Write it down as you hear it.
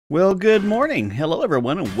Well, good morning. Hello,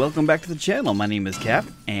 everyone, and welcome back to the channel. My name is Cap,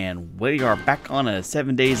 and we are back on a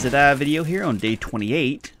 7 Days to Die video here on day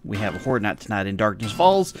 28. We have a Horde Night tonight in Darkness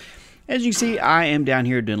Falls. As you can see, I am down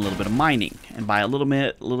here doing a little bit of mining, and by a little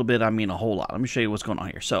bit, I mean a whole lot. Let me show you what's going on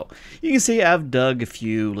here. So, you can see I've dug a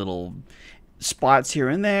few little spots here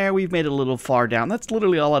and there. We've made it a little far down. That's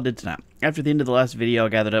literally all I did tonight. After the end of the last video, I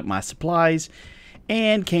gathered up my supplies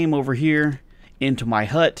and came over here into my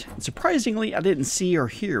hut. Surprisingly, I didn't see or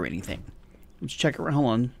hear anything. Let's check around. Hold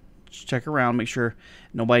on. Let's check around, make sure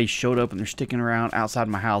nobody showed up and they're sticking around outside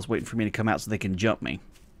my house waiting for me to come out so they can jump me.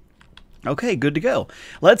 Okay, good to go.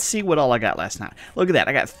 Let's see what all I got last night. Look at that.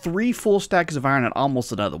 I got 3 full stacks of iron and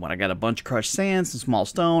almost another one. I got a bunch of crushed sand, some small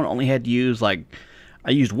stone. Only had to use I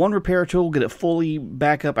used one repair tool, get it fully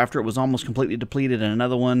back up after it was almost completely depleted, and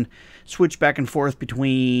another one, switch back and forth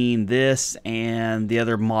between this and the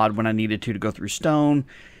other mod when I needed to go through stone.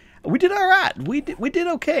 We did all right. We did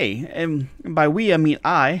okay, and by we I mean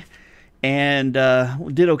I, and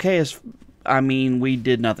did okay as I mean we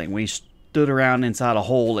did nothing. We stood around inside a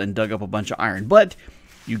hole and dug up a bunch of iron. But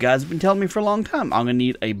you guys have been telling me for a long time I'm gonna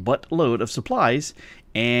need a buttload of supplies.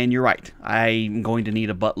 And you're right, I'm going to need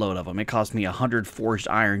a buttload of them. It cost me 100 forged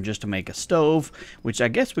iron just to make a stove, which I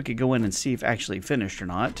guess we could go in and see if actually finished or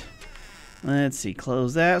not. Let's see,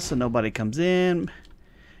 close that so nobody comes in.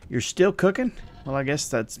 You're still cooking? Well, I guess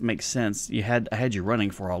that makes sense. I had you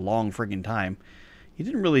running for a long friggin' time. You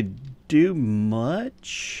didn't really do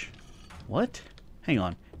much. What? Hang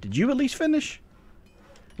on. Did you at least finish?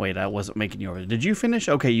 Wait, I wasn't making you over. Did you finish?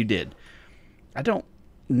 Okay, you did. I don't...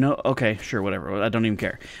 No, okay, sure, whatever. I don't even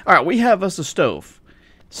care. All right, we have us a stove.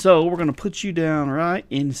 So we're going to put you down right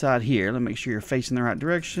inside here. Let me make sure you're facing the right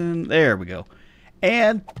direction. There we go.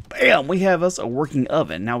 And bam, we have us a working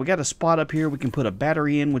oven. Now we got a spot up here we can put a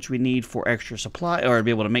battery in, which we need for extra supply or to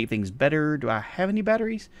be able to make things better. Do I have any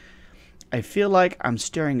batteries? I feel like I'm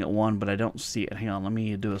staring at one, but I don't see it. Hang on, let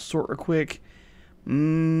me do a sort real quick.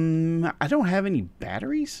 I don't have any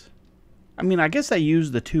batteries. I mean, I guess I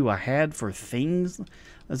used the 2 I had for things.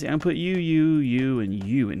 Let's see, I'm going to put you, and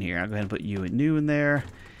you in here. I'll go ahead and put you and you in there.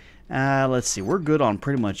 Let's see, we're good on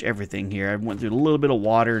pretty much everything here. I went through a little bit of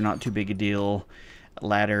water, not too big a deal.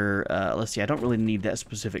 Ladder, let's see, I don't really need that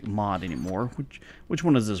specific mod anymore. Which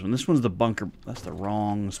one is this one? This one's the bunker. That's the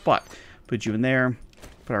wrong spot. Put you in there.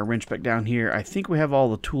 Put our wrench back down here. I think we have all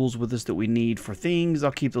the tools with us that we need for things.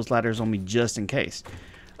 I'll keep those ladders on me just in case.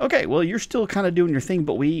 Okay, well, you're still kind of doing your thing,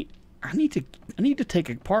 but I need to take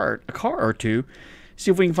apart a car or two, see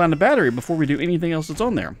if we can find a battery before we do anything else that's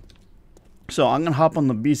on there. So I'm going to hop on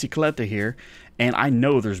the bicicleta here, and I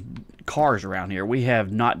know there's cars around here. We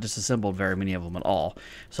have not disassembled very many of them at all.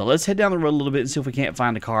 So let's head down the road a little bit and see if we can't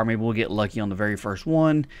find a car. Maybe we'll get lucky on the very first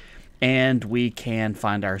one, and we can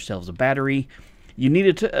find ourselves a battery. You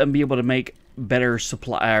needed to be able to make better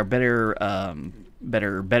supply, or better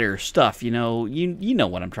stuff, you know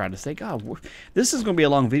what I'm trying to say. God, this is going to be a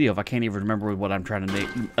long video if I can't even remember what I'm trying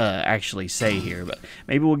to actually say here, but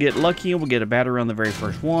maybe we'll get lucky and we'll get a battery on the very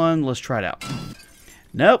first one. Let's try it out.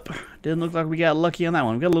 Nope, didn't look like we got lucky on that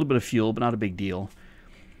one. We got a little bit of fuel, but not a big deal.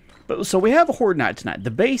 But so we have a Horde Night tonight.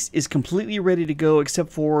 The base is completely ready to go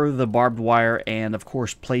except for the barbed wire and, of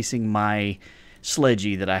course, placing my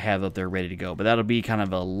sledgie that I have up there ready to go. But that'll be kind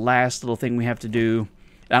of a last little thing we have to do.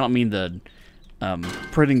 I don't mean the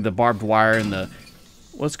printing the barbed wire and the...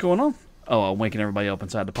 What's going on? Oh, I'm waking everybody up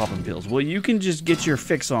inside the popping pills. Well, you can just get your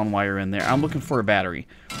fix on while you're in there. I'm looking for a battery.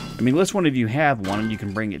 I mean, unless one of you have one and you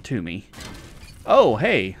can bring it to me. Oh,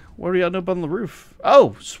 hey. What are y'all up on the roof?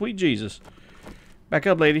 Oh, sweet Jesus. Back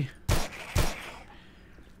up, lady.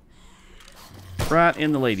 Right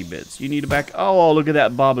in the lady bits. You need to back... Oh, look at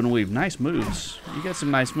that bob and weave. Nice moves. You got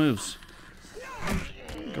some nice moves.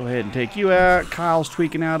 Go ahead and take you out. Kyle's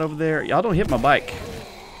tweaking out over there. Y'all don't hit my bike.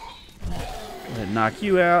 Go ahead and knock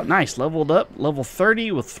you out. Nice. Leveled up. Level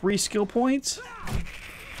 30 with 3 skill points.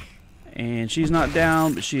 And she's not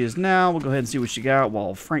down, but she is now. We'll go ahead and see what she got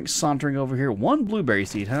while Frank's sauntering over here. 1 blueberry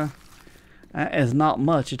seed, huh? That is not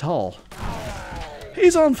much at all.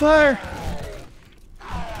 He's on fire.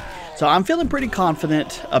 So I'm feeling pretty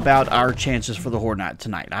confident about our chances for the Horde Night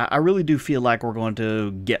tonight. I really do feel like we're going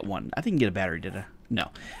to get one. I didn't get a battery, did I? No.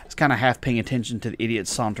 It's kind of half paying attention to the idiot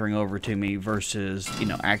sauntering over to me versus,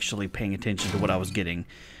 actually paying attention to what I was getting.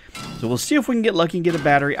 So we'll see if we can get lucky and get a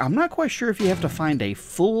battery. I'm not quite sure if you have to find a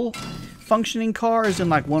full functioning car, as in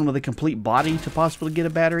like one with a complete body, to possibly get a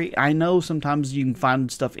battery. I know sometimes you can find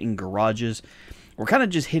stuff in garages. We're kind of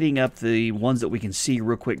just hitting up the ones that we can see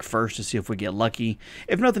real quick first to see if we get lucky.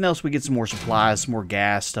 If nothing else, we get some more supplies, some more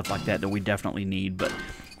gas, stuff like that we definitely need. But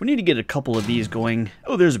we need to get a couple of these going.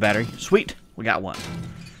 Oh, there's a battery. Sweet. We got one.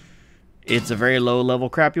 It's a very low level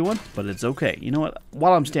crappy one, but it's okay. You know what?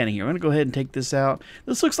 While I'm standing here, I'm going to go ahead and take this out.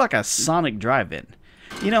 This looks like a Sonic drive-in.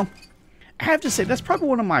 You know, I have to say, that's probably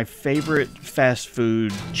one of my favorite fast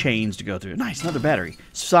food chains to go through. Nice, another battery.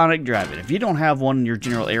 Sonic drive-in. If you don't have one in your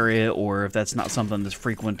general area, or if that's not something that's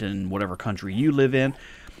frequent in whatever country you live in,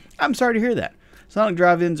 I'm sorry to hear that. Sonic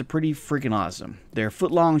drive-ins are pretty freaking awesome. Their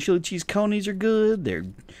foot-long chili cheese conies are good. Their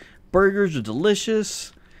burgers are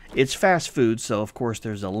delicious. It's fast food, so of course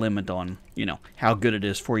there's a limit on, you know, how good it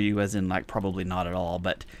is for you, as in, like, probably not at all,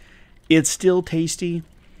 but it's still tasty.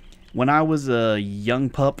 When I was a young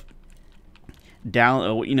pup,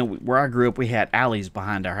 down, you know, where I grew up, we had alleys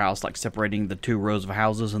behind our house, like separating the two rows of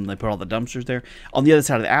houses, and they put all the dumpsters there. On the other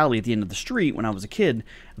side of the alley, at the end of the street, when I was a kid,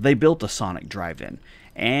 they built a Sonic drive-in,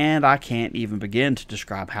 and I can't even begin to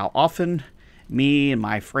describe how often me and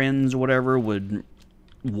my friends or whatever would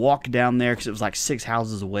walk down there, because it was like 6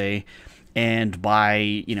 houses away, and buy,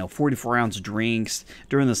 you know, 44-ounce drinks.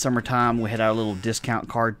 During the summertime, we had our little discount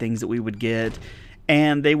card things that we would get,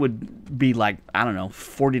 and they would be like, I don't know,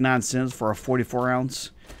 49 cents for a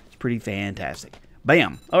 44-ounce. It's pretty fantastic.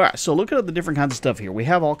 Bam. All right, so look at the different kinds of stuff here. We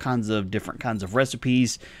have all kinds of different kinds of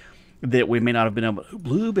recipes that we may not have been able to.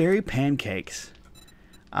 Blueberry pancakes.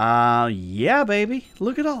 Yeah, baby.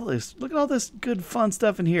 Look at all this. Look at all this good, fun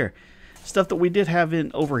stuff in here. Stuff that we did have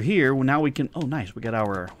in over here. Well, now we can... Oh, nice. We got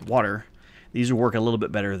our water. These will work a little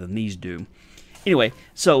bit better than these do. Anyway,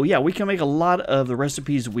 so yeah, we can make a lot of the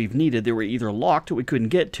recipes we've needed. They were either locked that we couldn't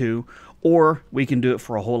get to, or we can do it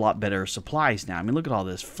for a whole lot better supplies now. I mean, look at all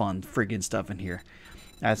this fun friggin' stuff in here.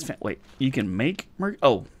 That's wait, you can make murky...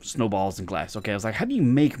 Oh, snowballs and glass. Okay, I was like, how do you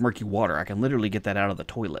make murky water? I can literally get that out of the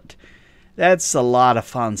toilet. That's a lot of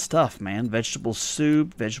fun stuff, man. Vegetable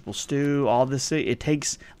soup, vegetable stew, all this. It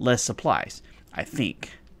takes less supplies, I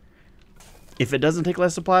think. If it doesn't take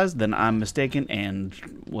less supplies, then I'm mistaken,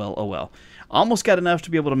 and, well, oh well. Almost got enough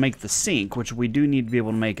to be able to make the sink, which we do need to be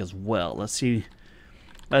able to make as well. Let's see.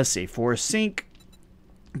 Let's see. For a sink,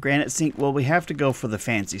 granite sink, well, we have to go for the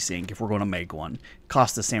fancy sink if we're going to make one.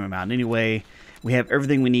 Costs the same amount anyway. We have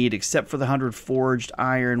everything we need except for the 100 forged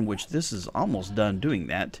iron, which this is almost done doing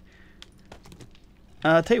that.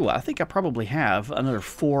 Tell you what, I think I probably have another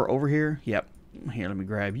 4 over here. Yep. Here, let me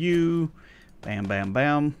grab you. Bam, bam,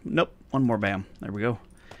 bam. Nope. One more bam. There we go.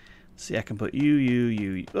 See, I can put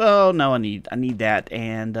you. Oh, no, I need that.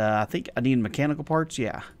 And I think I need mechanical parts.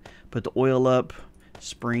 Yeah. Put the oil up.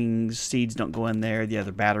 Springs. Seeds don't go in there. The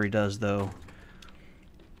other battery does, though.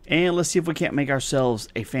 And let's see if we can't make ourselves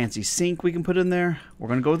a fancy sink we can put in there. We're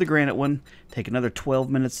going to go with the granite one. Take another 12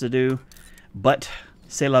 minutes to do. But...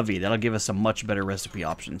 c'est la vie. That'll give us some much better recipe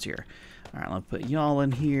options here. All right, let's put y'all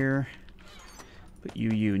in here. Put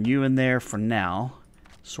you, and you in there for now.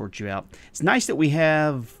 Sort you out. It's nice that we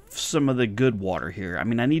have some of the good water here. I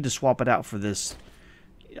mean, I need to swap it out for this.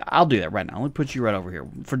 I'll do that right now. Let me put you right over here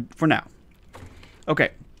for now.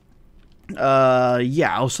 Okay.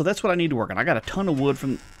 Yeah, so that's what I need to work on. I got a ton of wood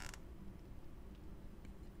from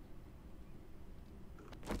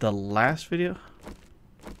the last video.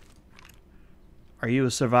 Are you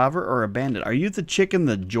a survivor or a bandit? Are you the chick in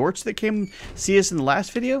the jorts that came see us in the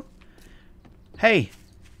last video? Hey.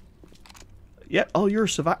 Yeah. Oh, you're a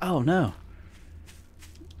survivor. Oh, no.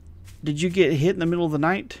 Did you get hit in the middle of the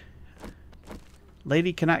night?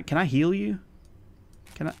 Lady, can I heal you?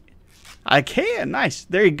 Can I? I can. Nice.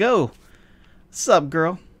 There you go. What's up,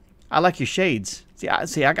 girl? I like your shades. See,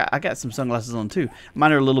 I got some sunglasses on too.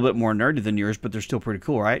 Mine are a little bit more nerdy than yours, but they're still pretty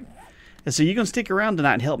cool, right? And so you're going to stick around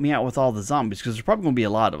tonight and help me out with all the zombies, because there's probably going to be a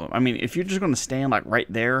lot of them. I mean, if you're just going to stand like right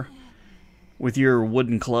there with your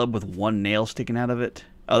wooden club with one nail sticking out of it.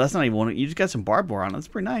 Oh, that's not even one. You just got some barbed wire on it. That's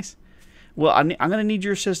pretty nice. Well, I'm going to need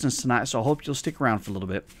your assistance tonight, so I hope you'll stick around for a little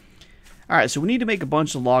bit. All right, so we need to make a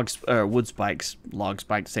bunch of wood spikes. Log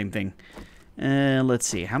spikes, same thing. Let's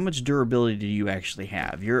see. How much durability do you actually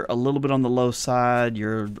have? You're a little bit on the low side.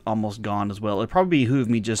 You're almost gone as well. It'd probably behoove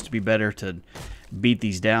me just to be better to beat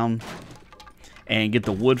these down and get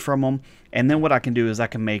the wood from them. And then what I can do is I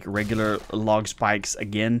can make regular log spikes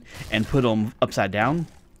again and put them upside down.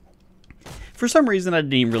 For some reason, I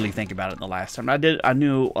didn't even really think about it the last time. I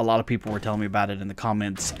knew a lot of people were telling me about it in the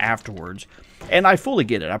comments afterwards. And I fully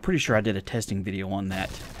get it. I'm pretty sure I did a testing video on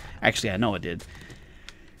that. Actually, I know I did.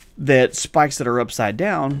 That spikes that are upside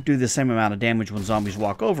down do the same amount of damage when zombies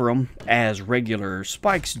walk over them as regular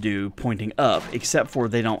spikes do pointing up, except for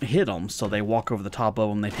they don't hit them, so they walk over the top of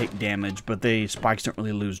them, they take damage, but spikes don't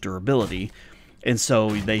really lose durability, and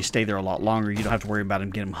so they stay there a lot longer. You don't have to worry about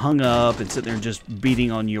them getting hung up and sit there and just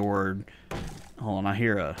beating on your... Hold on, I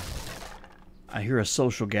hear a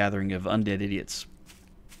social gathering of undead idiots.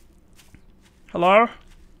 Hello?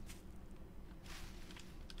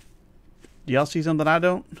 Do y'all see something I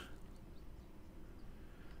don't?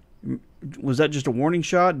 Was that just a warning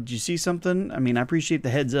shot? Did you see something? I mean, I appreciate the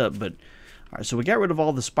heads up, but... Alright, so we got rid of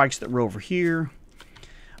all the spikes that were over here.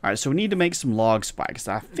 Alright, so we need to make some log spikes.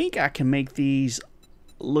 I think I can make these...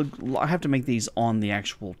 Look, I have to make these on the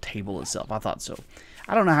actual table itself. I thought so.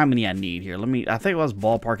 I don't know how many I need here. I think I was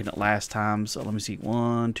ballparking it last time, so let me see.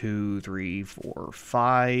 1, 2, 3, 4,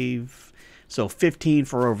 5. So 15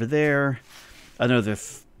 for over there. Another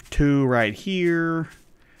 2 right here.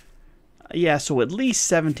 Yeah, so at least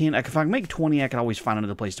 17. If I can make 20, I can always find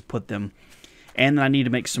another place to put them. And then I need to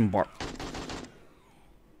make some bar...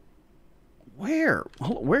 Where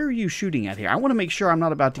are you shooting at here? I want to make sure I'm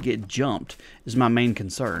not about to get jumped, is my main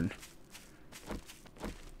concern.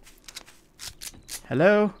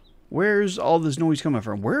 Hello? Where's all this noise coming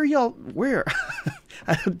from? Where are y'all? Where?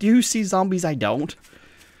 Do you see zombies? I don't.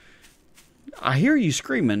 I hear you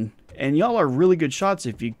screaming, and y'all are really good shots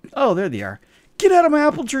if you... Oh, there they are. Get out of my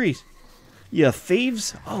apple trees! You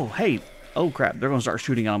thieves! Oh, hey. Oh, crap. They're going to start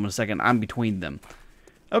shooting at them in a second. I'm between them.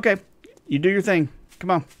 Okay. You do your thing.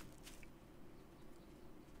 Come on.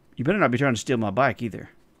 You better not be trying to steal my bike either.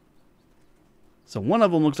 So one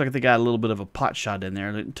of them looks like they got a little bit of a pot shot in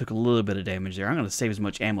there. It took a little bit of damage there. I'm going to save as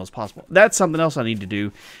much ammo as possible. That's something else I need to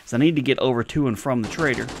do. Is I need to get over to and from the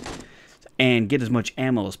trader and get as much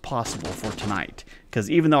ammo as possible for tonight.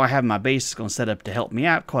 Because even though I have my base going to set up to help me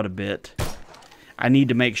out quite a bit, I need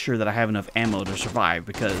to make sure that I have enough ammo to survive.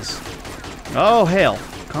 Because, oh hell,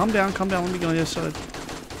 calm down, calm down. Let me go on the other side.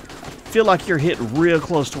 I feel like you're hit real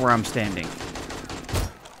close to where I'm standing.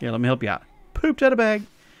 Here, let me help you out. Pooped out a bag.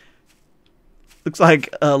 Looks like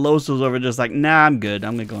Los was over just like, nah, I'm good.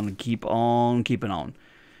 I'm going to keep on keeping on.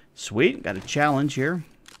 Sweet. Got a challenge here.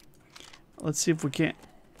 Let's see if we can't...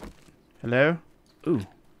 Hello? Ooh.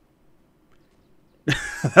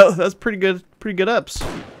 That's pretty good. Pretty good ups.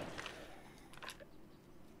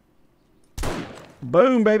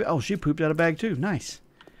 Boom, baby. Oh, she pooped out a bag too. Nice.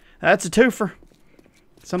 That's a twofer.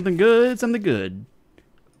 Something good, something good.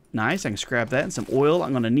 Nice, I can scrap that. And some oil.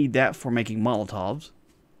 I'm going to need that for making Molotovs.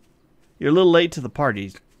 You're a little late to the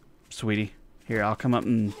party, sweetie. Here, I'll come up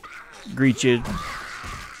and greet you.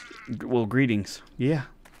 Well, greetings. Yeah.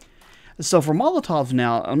 So for Molotovs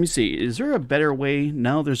now, let me see. Is there a better way?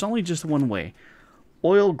 No, there's only just one way.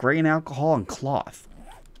 Oil, grain alcohol, and cloth.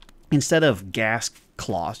 Instead of gas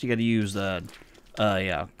cloths, you got to use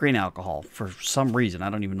grain alcohol for some reason. I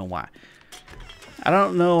don't even know why. I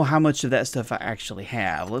don't know how much of that stuff I actually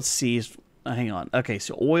have. Let's see. Hang on. Okay,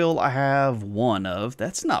 so oil I have 1 of.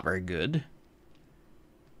 That's not very good.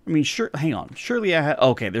 I mean, sure. Hang on. Surely I had...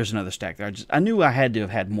 Okay, there's another stack there. I knew I had to have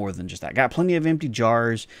had more than just that. Got plenty of empty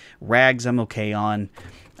jars. Rags I'm okay on.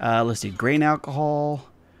 Let's see. Grain alcohol.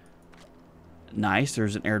 Nice.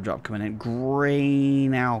 There's an airdrop coming in.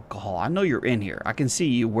 Grain alcohol. I know you're in here. I can see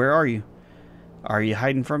you. Where are you? Are you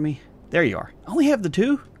hiding from me? There you are. I only have the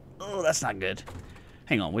 2? Oh, that's not good.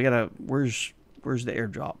 Hang on, we gotta... Where's the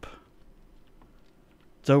airdrop?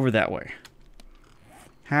 It's over that way.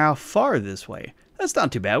 How far this way? That's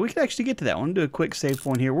not too bad. We can actually get to that one. Do a quick save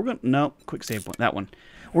point here. We're gonna... No, quick save point. That one.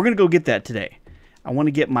 We're gonna go get that today. I want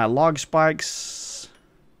to get my log spikes.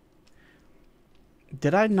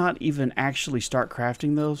 Did I not even actually start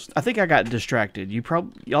crafting those? I think I got distracted.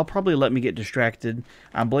 Y'all probably let me get distracted.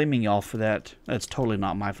 I'm blaming y'all for that. That's totally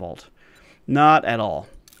not my fault. Not at all.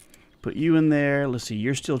 Put you in there. Let's see.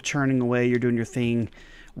 You're still churning away. You're doing your thing.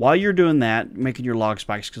 While you're doing that, making your log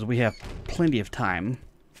spikes, because we have plenty of time,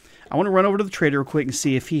 I want to run over to the trader real quick and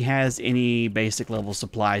see if he has any basic level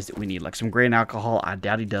supplies that we need. Like some grain alcohol. I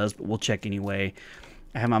doubt he does, but we'll check anyway.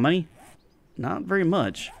 I have my money? Not very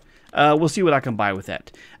much. We'll see what I can buy with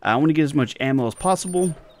that. I want to get as much ammo as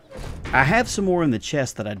possible. I have some more in the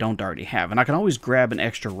chest that I don't already have, and I can always grab an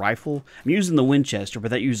extra rifle. I'm using the Winchester, but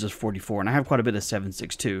that uses 44, and I have quite a bit of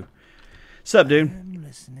 7.62. Sup, dude? I'm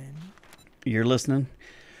listening. You're listening?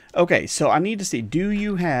 Okay, so I need to see, do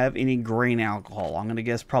you have any grain alcohol? I'm going to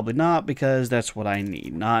guess probably not, because that's what I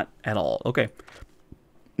need. Not at all. Okay.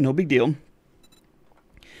 No big deal.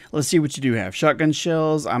 Let's see what you do have. Shotgun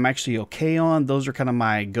shells, I'm actually okay on. Those are kind of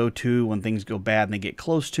my go-to when things go bad and they get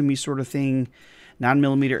close to me sort of thing.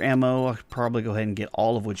 9mm ammo, I'll probably go ahead and get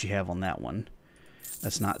all of what you have on that one.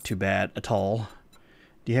 That's not too bad at all.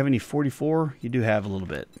 Do you have any 44? You do have a little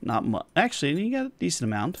bit. Not much. Actually, you got a decent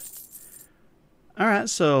amount. Alright,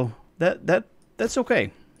 so that's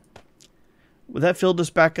okay. Well, that filled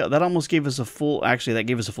us back up. That almost gave us a full... Actually, that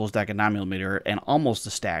gave us a full stack of 9mm and almost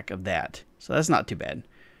a stack of that. So that's not too bad.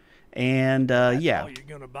 And, yeah.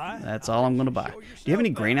 That's all I'm going to buy. Do you have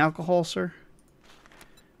any grain alcohol, sir?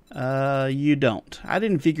 You don't. I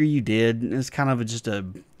didn't figure you did. It's kind of just a...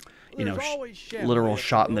 you know, literal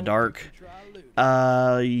shot in the dark.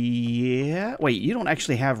 Yeah. Wait, you don't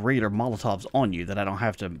actually have regular Molotovs on you that I don't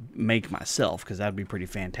have to make myself, because that'd be pretty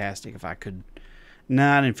fantastic if I could.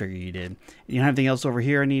 Nah, I didn't figure you did. You don't have anything else over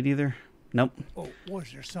here I need either? Nope. Oh, was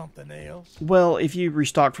there something else? Well, if you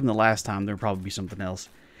restocked from the last time, there'd probably be something else.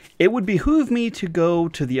 It would behoove me to go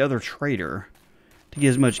to the other trader to get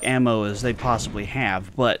as much ammo as they possibly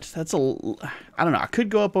have, but that's I don't know. I could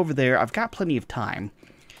go up over there. I've got plenty of time.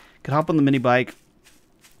 Could hop on the mini bike,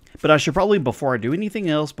 but I should probably, before I do anything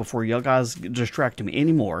else, before y'all guys distract me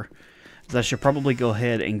anymore, I should probably go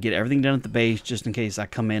ahead and get everything done at the base, just in case I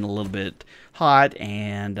come in a little bit hot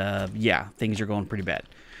and yeah, things are going pretty bad.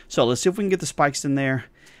 So let's see if we can get the spikes in there.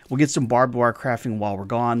 We'll get some barbed wire crafting while we're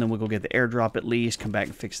gone. Then we'll go get the airdrop at least. Come back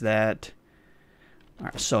and fix that. All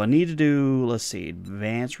right, so I need to do, let's see,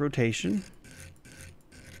 advanced rotation.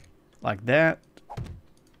 Like that.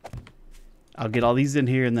 I'll get all these in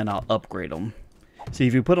here and then I'll upgrade them. See,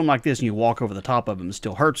 if you put them like this and you walk over the top of them, it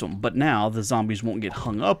still hurts them. But now the zombies won't get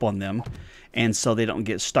hung up on them. And so they don't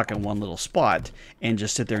get stuck in one little spot and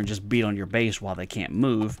just sit there and just beat on your base while they can't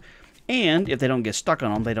move. And if they don't get stuck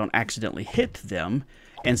on them, they don't accidentally hit them.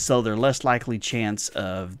 And so they're less likely chance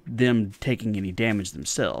of them taking any damage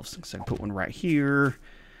themselves. So I put one right here,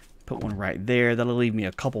 put one right there. That'll leave me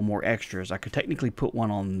a couple more extras. I could technically put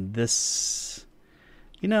one on this.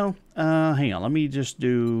 You know, hang on. Let me just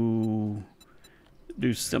do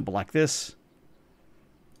simple like this.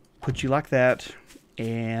 Put you like that.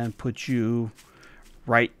 And put you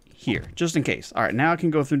right here, just in case. All right, now I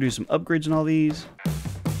can go through and do some upgrades on all these.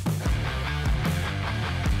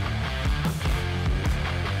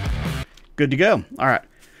 Good to go. All right.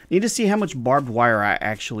 Need to see how much barbed wire I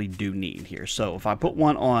actually do need here. So if I put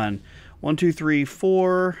one on 1, 2, 3,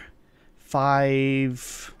 4,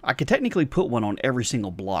 5, I could technically put one on every single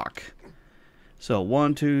block. So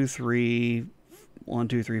 1, 2, 3,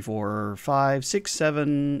 4, 5, 6,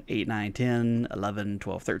 7, 8, 9, 10, 11,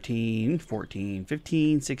 12, 13, 14,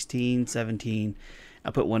 15, 16, 17.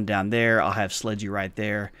 I'll put one down there. I'll have Sledgie right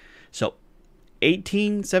there. So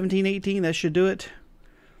 18, 17, 18, that should do it.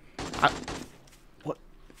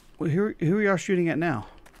 Who are y'all shooting at now?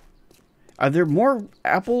 Are there more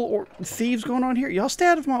apple or thieves going on here? Y'all stay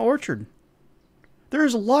out of my orchard.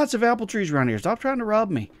 There's lots of apple trees around here. Stop trying to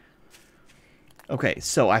rob me. Okay,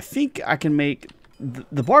 so I think I can make...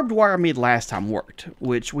 The barbed wire I made last time worked,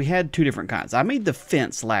 which we had two different kinds. I made the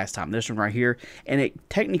fence last time, this one right here, and it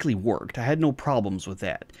technically worked. I had no problems with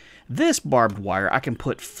that. This barbed wire I can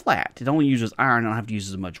put flat. It only uses iron. I don't have to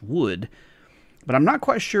use as much wood. But I'm not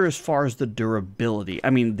quite sure as far as the durability. I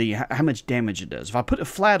mean, how much damage it does. If I put it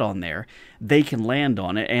flat on there, they can land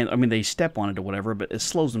on it. And, I mean, they step on it or whatever, but it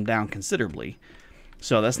slows them down considerably.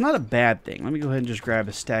 So that's not a bad thing. Let me go ahead and just grab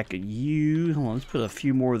a stack of you. Hold on, let's put a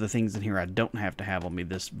few more of the things in here I don't have to have on me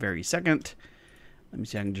this very second. Let me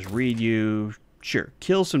see, I can just read you. Sure,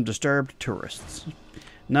 kill some disturbed tourists.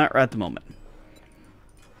 Not right at the moment.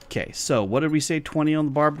 Okay, so what did we say, 20 on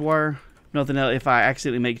the barbed wire? Nothing else. If I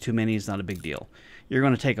accidentally make too many, it's not a big deal. You're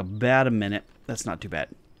going to take about a minute. That's not too bad.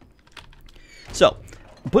 So,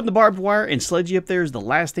 putting the barbed wire and Sledgie up there is the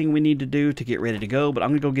last thing we need to do to get ready to go. But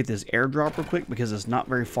I'm going to go get this airdrop real quick because it's not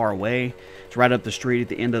very far away. It's right up the street at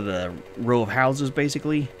the end of the row of houses,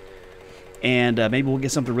 basically. And maybe we'll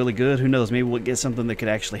get something really good. Who knows? Maybe we'll get something that could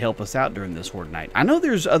actually help us out during this Horde night. I know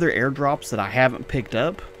there's other airdrops that I haven't picked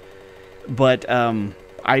up. But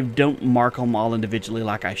I don't mark them all individually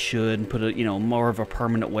like I should and put a, you know, more of a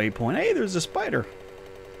permanent waypoint. Hey, there's a spider.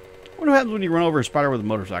 What happens when you run over a spider with a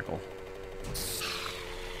motorcycle?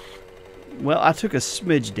 Well, I took a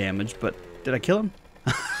smidge damage, but did I kill him?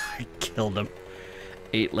 I killed him.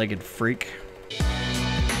 8-legged freak.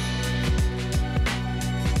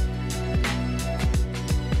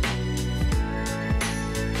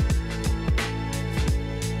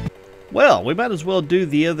 Well, we might as well do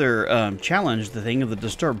the other challenge, the thing of the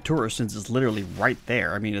disturbed tourist, since it's literally right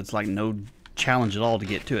there. I mean, it's like no challenge at all to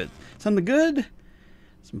get to it. Something good?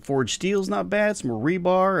 Some forged steel's not bad. Some more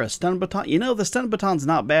rebar, a stun baton. You know, the stun baton's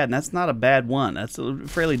not bad, and that's not a bad one. That's a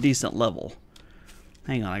fairly decent level.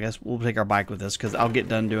 Hang on, I guess we'll take our bike with us, because I'll get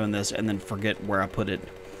done doing this and then forget where I put it.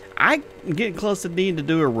 I'm getting close to needing to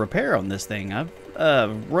do a repair on this thing. I've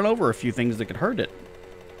run over a few things that could hurt it.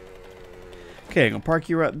 Okay, I'm going to park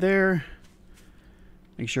you right there.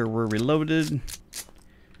 Make sure we're reloaded.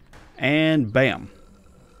 And bam.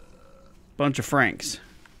 Bunch of Franks.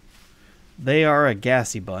 They are a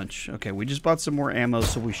gassy bunch. Okay, we just bought some more ammo,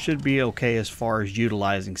 so we should be okay as far as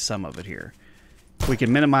utilizing some of it here. If we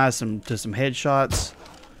can minimize some headshots,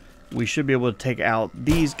 we should be able to take out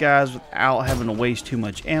these guys without having to waste too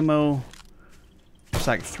much ammo. It's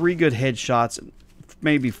like 3 good headshots,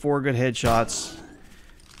 maybe 4 good headshots,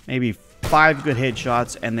 maybe 5 good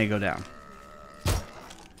headshots, and they go down.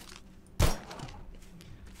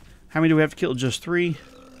 How many do we have to kill? Just 3?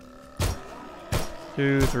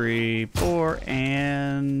 2, 3, 4,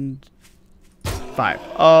 and 5.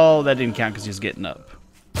 Oh, that didn't count because he's getting up.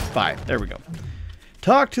 5. There we go.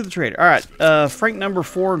 Talk to the trader. All right, Frank number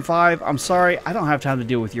 4 and 5. I'm sorry, I don't have time to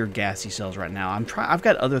deal with your gassy cells right now. I've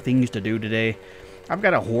got other things to do today. I've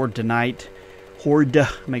got a horde tonight. Horde.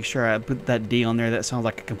 Make sure I put that D on there. That sounds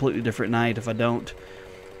like a completely different night if I don't.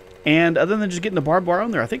 And other than just getting the barbed wire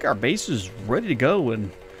on there, I think our base is ready to go, and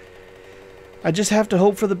I just have to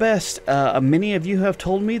hope for the best. Many of you have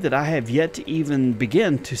told me that I have yet to even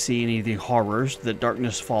begin to see any of the horrors that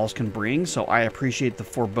Darkness Falls can bring, so I appreciate the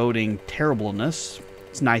foreboding terribleness.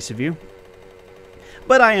 It's nice of you.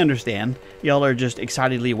 But I understand. Y'all are just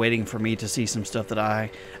excitedly waiting for me to see some stuff that I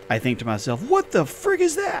think to myself, what the frig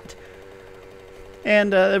is that?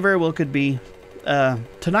 And it very well could be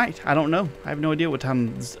tonight. I don't know. I have no idea what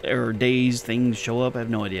times or days things show up. I have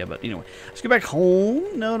no idea. But anyway, let's get back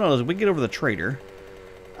home. No, as we get over the trader,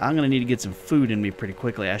 I'm going to need to get some food in me pretty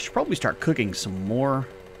quickly. I should probably start cooking some more.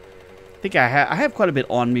 I think I have quite a bit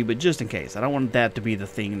on me, but just in case. I don't want that to be the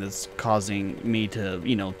thing that's causing me to,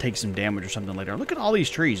 you know, take some damage or something later. Look at all these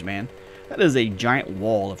trees, man. That is a giant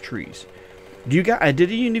wall of trees. Did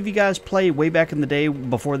any of you guys play way back in the day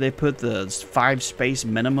before they put the 5 space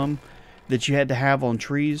minimum that you had to have on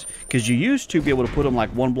trees? Because you used to be able to put them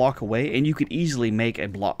like 1 block away, and you could easily make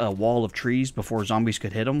a wall of trees before zombies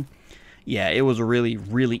could hit them. Yeah, it was a really,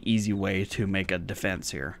 really easy way to make a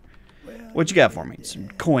defense here. Well, what you got for me? Some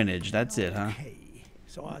coinage. That's it, huh?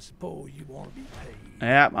 So I suppose you want to be paid.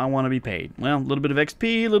 Yeah, I want to be paid. Well, a little bit of XP,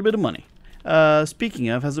 a little bit of money. Speaking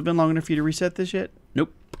of, has it been long enough for you to reset this yet?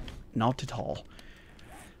 Nope. Not at all.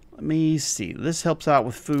 Let me see. This helps out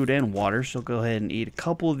with food and water, so go ahead and eat a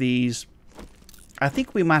couple of these. I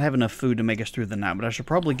think we might have enough food to make us through the night, but I should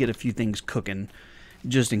probably get a few things cooking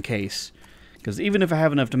just in case. Because even if I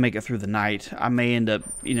have enough to make it through the night, I may end up,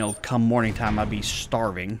 you know, come morning time, I'll be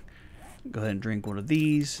starving. Go ahead and drink one of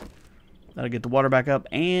these. That'll get the water back up,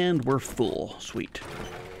 and we're full. Sweet.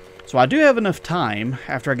 So I do have enough time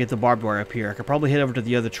after I get the barbed wire up here. I could probably head over to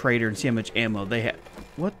the other trader and see how much ammo they have.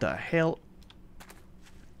 What the hell?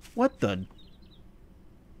 What the?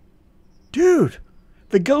 Dude!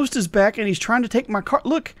 The ghost is back and he's trying to take my car.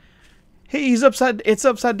 Look! Hey, it's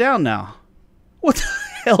upside down now. What the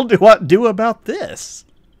hell do I do about this?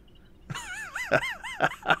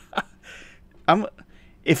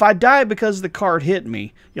 If I die because the cart hit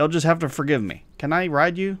me, y'all just have to forgive me. Can I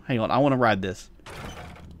ride you? Hang on, I want to ride this.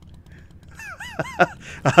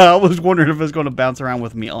 I was wondering if it's going to bounce around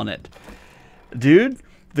with me on it. Dude,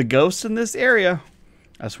 the ghosts in this area,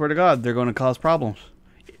 I swear to God, they're going to cause problems.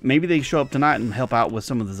 Maybe they show up tonight and help out with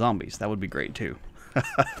some of the zombies. That would be great, too.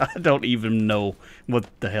 I don't even know what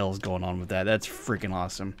the hell is going on with that. That's freaking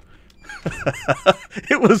awesome.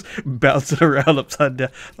 It was bouncing around upside down.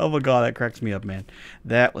 Oh my God, that cracks me up, man.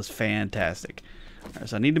 That was fantastic. All right,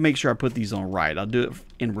 so I need to make sure I put these on right. I'll do it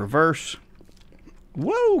in reverse.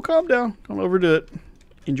 Whoa, calm down. Don't overdo it.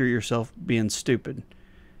 Injure yourself being stupid.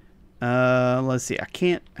 Let's see. I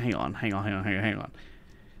can't. Hang on. I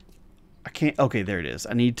can't. Okay, there it is.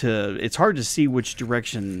 I need to. It's hard to see which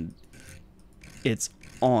direction it's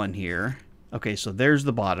on here. Okay, so there's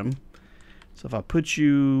the bottom. So if I put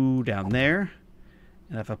you down there,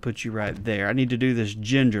 and if I put you right there, I need to do this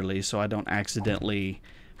gingerly so I don't accidentally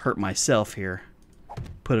hurt myself here.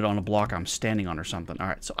 Put it on a block I'm standing on or something. All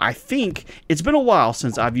right, so I think it's been a while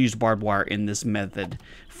since I've used barbed wire in this method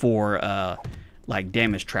for like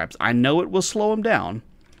damage traps. I know it will slow them down,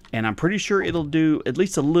 and I'm pretty sure it'll do at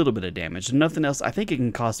least a little bit of damage. Nothing else. I think it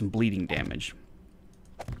can cause some bleeding damage.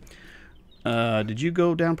 Did you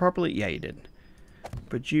go down properly? Yeah, you did.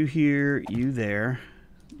 Put you here, you there.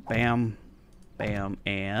 Bam, bam,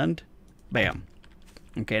 and bam.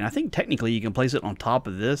 Okay, and I think technically you can place it on top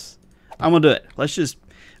of this. I'm going to do it. Let's just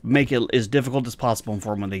make it as difficult as possible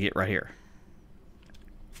for them when they get right here.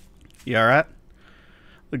 You alright?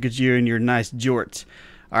 Look at you and your nice jorts.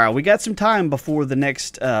 Alright, we got some time before the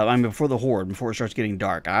next, before the horde, before it starts getting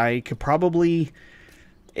dark. I could probably...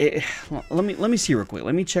 let me see real quick.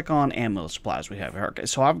 Let me check on ammo supplies we have. Okay,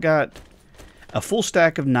 so I've got a full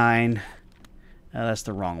stack of 9. That's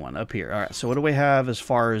the wrong one. Up here. Alright, so what do we have as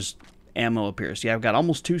far as ammo up here? See, I've got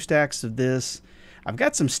almost 2 stacks of this. I've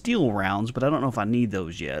got some steel rounds, but I don't know if I need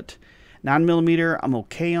those yet. 9mm, I'm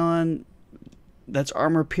okay on. That's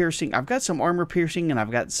armor piercing. I've got some armor piercing, and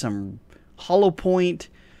I've got some hollow point.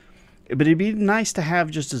 But it'd be nice to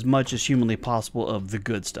have just as much as humanly possible of the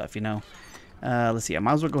good stuff, you know? Let's see. I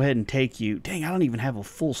might as well go ahead and take you. Dang, I don't even have a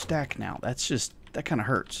full stack now. That's just, that kind of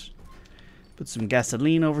hurts. Put some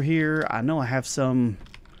gasoline over here. I know I have some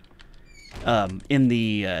in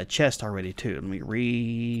the chest already too. Let me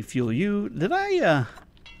refuel you. Did I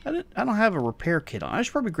don't have a repair kit on. I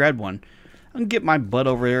should probably grab one. I'm gonna get my butt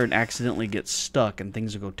over there and accidentally get stuck and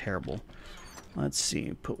things will go terrible. Let's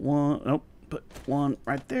see. Put one. Nope. Put one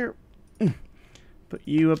right there. Put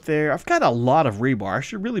you up there. I've got a lot of rebar. I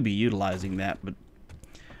should really be utilizing that, but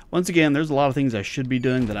once again, there's a lot of things I should be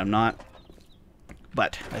doing that I'm not.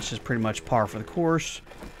 But that's just pretty much par for the course.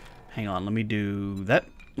 Hang on, let me do that.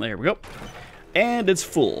 There we go. And it's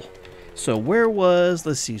full. So where was,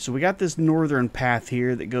 let's see, so we got this northern path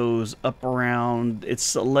here that goes up around,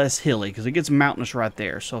 it's less hilly because it gets mountainous right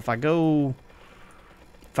there. So if I go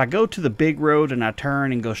to the big road and I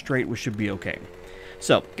turn and go straight, we should be okay.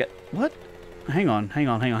 So, what? Hang on.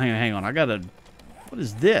 I gotta, what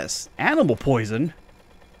is this? Animal poison?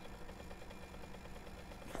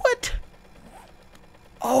 What?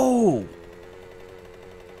 Oh,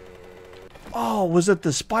 was it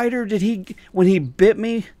the spider? Did he, when he bit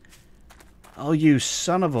me? Oh, you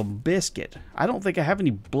son of a biscuit. I don't think I have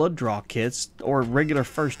any blood draw kits or regular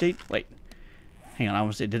first aid. Wait, hang on, I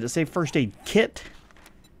want to say, did it say first aid kit?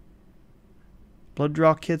 Blood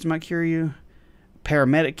draw kits might cure you.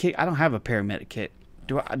 Paramedic kit? I don't have a paramedic kit.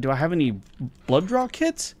 Do I have any blood draw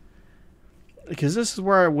kits? Because this is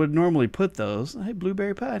where I would normally put those. Hey,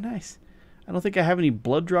 blueberry pie, nice. I don't think I have any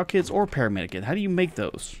blood draw kits or paramedic kit. How do you make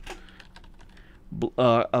those?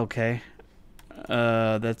 Okay.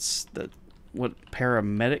 That's what,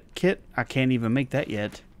 paramedic kit? I can't even make that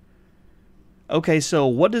yet. Okay, so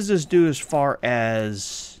what does this do as far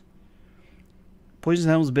as poison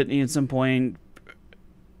helms bit me at some point?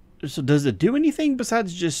 So does it do anything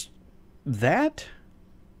besides just that?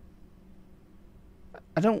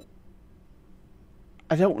 I don't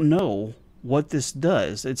know what this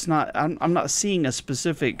does. It's not, I'm not seeing a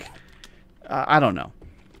specific, I don't know.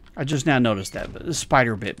 I just now noticed that, but a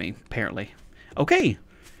spider bit me, apparently. Okay,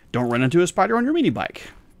 don't run into a spider on your mini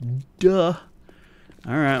bike. Duh.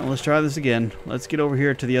 All right, well, let's try this again. Let's get over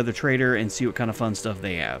here to the other trader and see what kind of fun stuff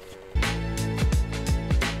they have.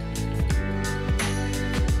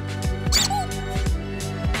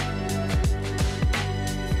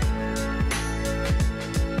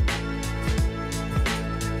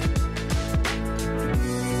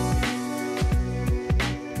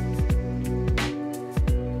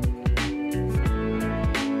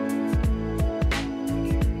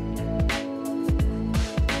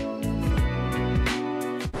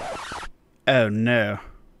 Oh no.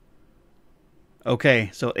 Okay,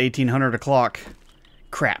 so 1800 o'clock.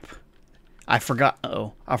 Crap. I forgot.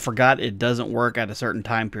 Oh, I forgot it doesn't work at a certain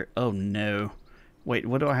time period. Oh no. Wait,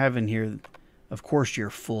 what do I have in here? Of course you're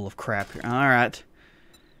full of crap here. Alright.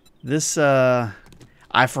 This, I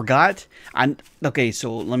forgot. Okay,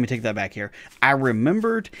 so let me take that back here. I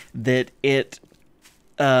remembered that it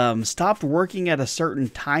stopped working at a certain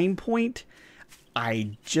time point.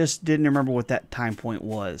 I just didn't remember what that time point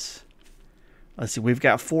was. Let's see, we've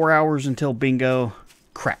got 4 hours until bingo.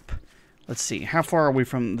 Crap. Let's see, how far are we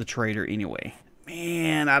from the trader anyway?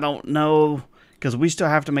 Man, I don't know, because we still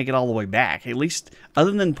have to make it all the way back. At least,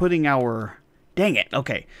 other than putting our... Dang it,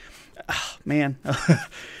 okay. Man,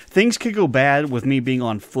 things could go bad with me being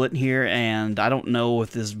on foot here, and I don't know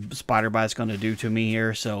what this spider bite's going to do to me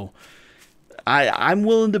here, so... I'm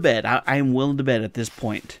willing to bet, I'm willing to bet at this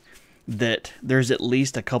point that there's at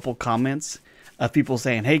least a couple comments of people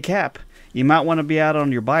saying, hey, Cap, you might want to be out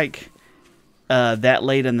on your bike that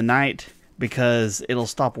late in the night because it'll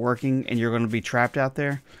stop working and you're going to be trapped out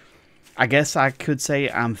there. I guess I could say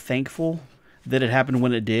I'm thankful that it happened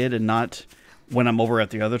when it did and not when I'm over at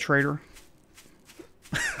the other trader.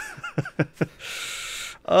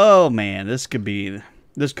 Oh man, this could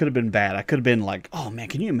have been bad. I could have been like, oh man,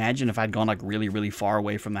 can you imagine if I'd gone like really, really far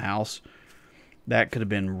away from the house? That could have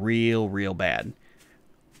been real, real bad.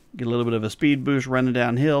 Get a little bit of a speed boost running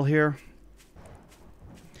downhill here.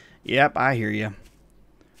 Yep, I hear you.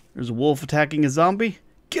 There's a wolf attacking a zombie.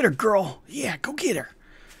 Get her, girl. Yeah, go get her.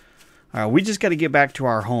 All right, we just got to get back to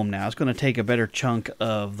our home now. It's going to take a better chunk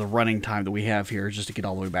of the running time that we have here just to get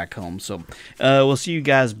all the way back home. So we'll see you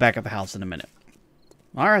guys back at the house in a minute.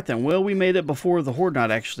 All right, then. Well, we made it before the Horde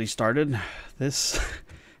night actually started. This,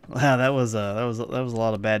 wow, that was a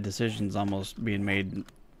lot of bad decisions almost being made.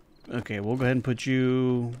 Okay, we'll go ahead and put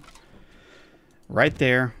you right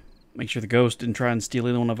there. Make sure the ghost didn't try and steal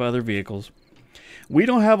any one of our other vehicles. We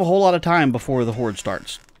don't have a whole lot of time before the Horde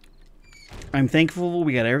starts. I'm thankful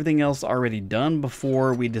we got everything else already done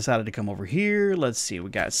before we decided to come over here. Let's see, we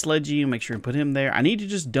got Sledgie, make sure and put him there. I need to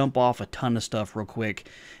just dump off a ton of stuff real quick,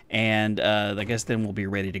 and I guess then we'll be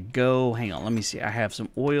ready to go. Hang on, let me see. I have some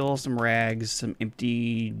oil, some rags, some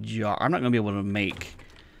empty jar. I'm not going to be able to make,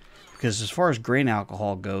 because as far as grain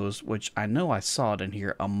alcohol goes, which I know I saw it in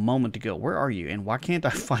here a moment ago. Where are you? And why can't I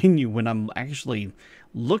find you when I'm actually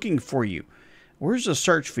looking for you? Where's the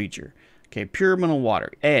search feature? Okay, pure mineral water,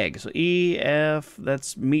 egg. So E, F,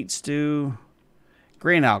 that's meat stew,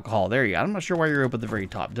 grain alcohol. There you go. I'm not sure why you're up at the very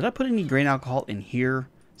top. Did I put any grain alcohol in here?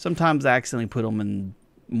 Sometimes I accidentally put them in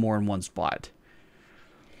more in one spot.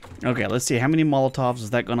 Okay, let's see. How many Molotovs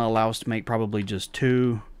is that going to allow us to make? Probably just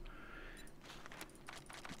 2.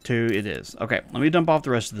 2 it is. Okay, let me dump off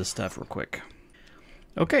the rest of this stuff real quick.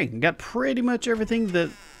 Okay, got pretty much everything that...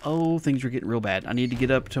 Oh, things are getting real bad. I need to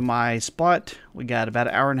get up to my spot. We got about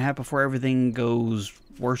an hour and a half before everything goes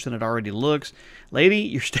worse than it already looks. Lady,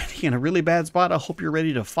 you're standing in a really bad spot. I hope you're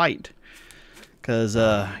ready to fight. Because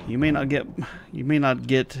you may not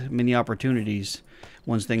get many opportunities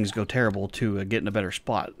once things go terrible to get in a better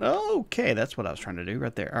spot. Okay, that's what I was trying to do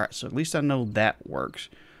right there. Alright, so at least I know that works.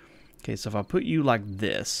 Okay, so if I put you like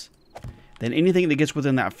this... Then anything that gets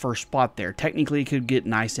within that first spot there technically could get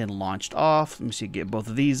nice and launched off. Let me see, get both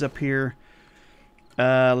of these up here.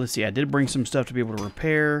 Let's see, I did bring some stuff to be able to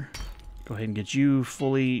repair. Go ahead and get you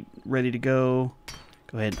fully ready to go.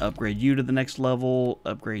 Go ahead and upgrade you to the next level.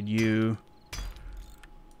 Upgrade you.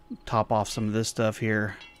 Top off some of this stuff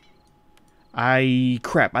here.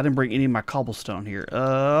 Crap, I didn't bring any of my cobblestone here.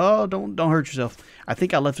 Oh, don't hurt yourself. I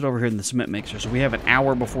think I left it over here in the cement mixer. So we have an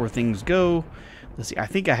hour before things go. Let's see, I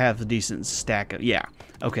think I have a decent stack of... Yeah,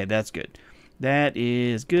 okay, that's good. That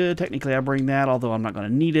is good. Technically, I bring that, although I'm not going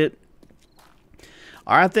to need it.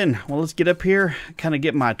 Alright then, well, let's get up here, kind of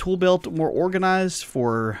get my tool belt more organized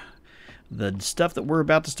for the stuff that we're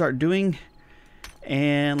about to start doing.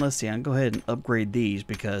 And let's see, I'll go ahead and upgrade these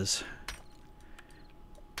because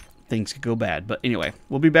things could go bad. But anyway,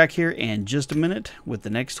 we'll be back here in just a minute with the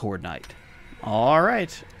next Horde Night.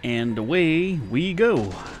 Alright, and away we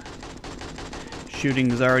go.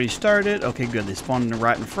 Shooting has already started. Okay, good. They spawned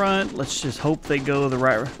right in front. Let's just hope they go the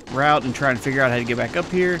right route and try and figure out how to get back up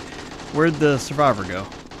here. Where'd the survivor go?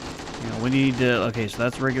 You know, we need to... Okay, so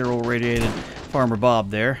that's regular old radiated Farmer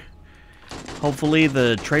Bob there. Hopefully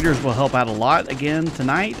the traders will help out a lot again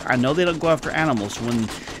tonight. I know they don't go after animals. So when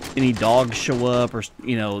any dogs show up or,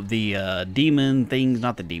 you know, the demon things...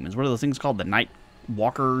 Not the demons. What are those things called? The night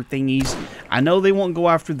walker thingies. I know they won't go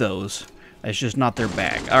after those. It's just not their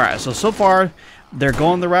bag. Alright, so far... They're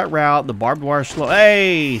going the right route. The barbed wire slow.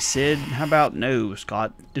 Hey, Sid. How about no,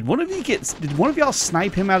 Scott? Did one of y'all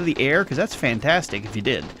snipe him out of the air? Because that's fantastic if you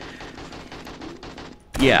did.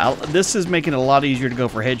 Yeah, this is making it a lot easier to go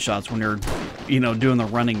for headshots when you're, you know, doing the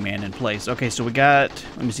running man in place. Okay, so we got,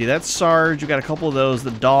 let me see, that's Sarge. We got a couple of those.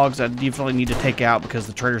 The dogs I definitely need to take out because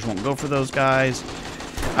the traders won't go for those guys.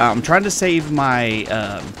 I'm trying to save my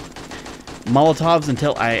Molotovs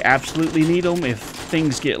until I absolutely need them if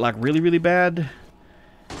things get, like, really, really bad.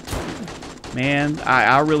 Man,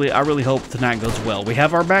 I really hope tonight goes well. We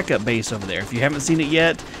have our backup base over there. If you haven't seen it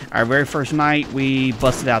yet, our very first night, we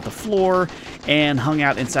busted out the floor and hung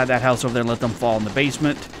out inside that house over there and let them fall in the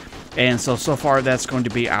basement. And so far, that's going to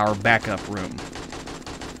be our backup room.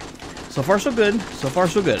 So far, so good. So far,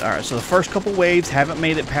 so good. All right, so the first couple waves haven't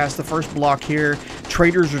made it past the first block here.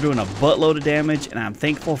 Traders are doing a buttload of damage, and I'm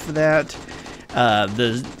thankful for that.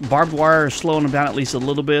 The barbed wire is slowing them down at least a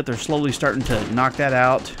little bit. They're slowly starting to knock that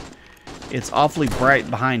out. It's awfully bright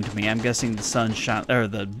behind me. I'm guessing the sunshine, or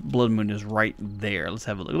the blood moon is right there. Let's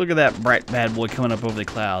have a look. Look at that bright bad boy coming up over the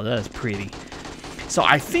cloud. That is pretty. So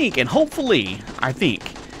I think, and hopefully, I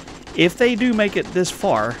think, if they do make it this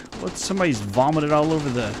far, somebody's vomited all over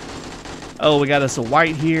the... Oh, we got us a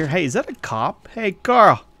white here. Hey, is that a cop? Hey,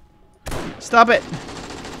 Carl. Stop it.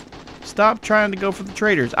 Stop trying to go for the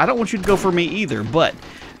traders. I don't want you to go for me either, but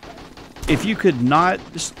if you could not,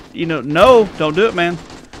 just, you know, no, don't do it, man.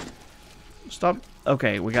 Stop.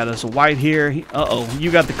 Okay, we got us a white here. Uh-oh,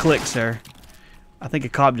 you got the click, sir. I think a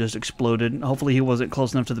cop just exploded. Hopefully he wasn't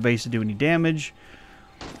close enough to the base to do any damage.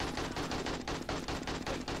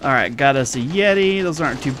 Alright, got us a Yeti. Those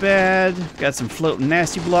aren't too bad. Got some floating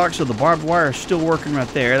nasty blocks, so the barbed wire is still working right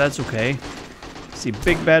there. That's okay. See,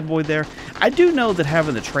 big bad boy there. I do know that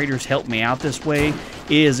having the traders help me out this way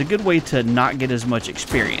is a good way to not get as much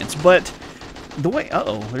experience, but... The way,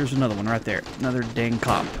 there's another one right there. Another dang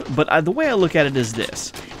cop. But the way I look at it is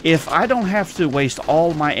this. If I don't have to waste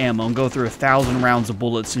all my ammo and go through 1,000 rounds of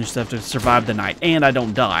bullets and stuff to survive the night, and I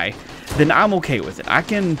don't die, then I'm okay with it. I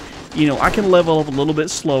can, you know, I can level up a little bit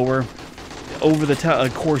slower. over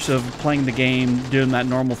the course of playing the game, doing that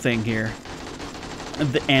normal thing here,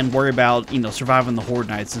 and worry about, you know, surviving the horde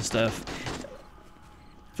nights and stuff.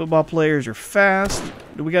 Football players are fast.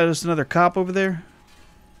 Do we got just another cop over there?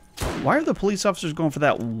 Why are the police officers going for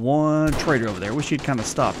that one traitor over there? Wish he'd kind of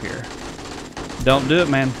stop here. Don't do it,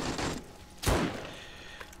 man.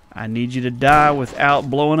 I need you to die without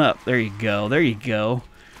blowing up. There you go. There you go.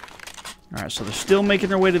 Alright, so they're still making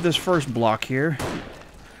their way to this first block here.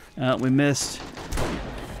 We missed.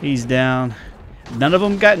 He's down. None of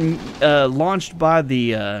them got launched by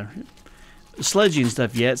the sledging and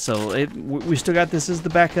stuff yet, so we still got this as the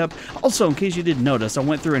backup. Also, in case you didn't notice, I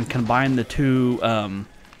went through and combined the two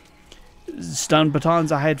stun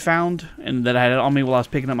batons I had found and that I had on me while I was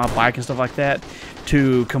picking up my bike and stuff like that,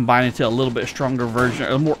 to combine into a little bit stronger version,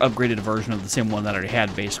 or a more upgraded version of the same one that I already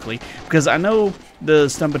had, basically. Because I know the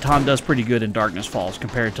stun baton does pretty good in Darkness Falls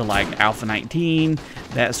compared to like Alpha 19,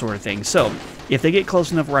 that sort of thing. So if they get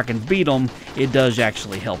close enough where I can beat them, it does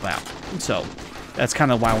actually help out. So that's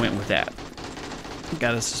kind of why I went with that.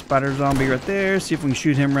 Got a spider zombie right there. See if we can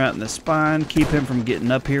shoot him right in the spine. Keep him from getting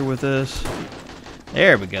up here with us.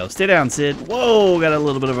 There we go. Stay down, Sid. Whoa, got a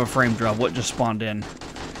little bit of a frame drop. What just spawned in?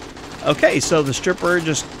 Okay, so the stripper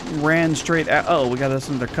just ran straight out. Oh, we got us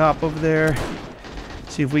another cop over there.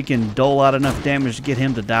 See if we can dole out enough damage to get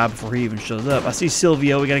him to die before he even shows up. I see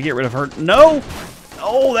Silvio. We got to get rid of her. No!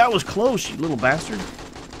 Oh, that was close, you little bastard.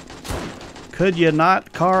 Could you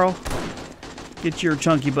not, Carl? Get your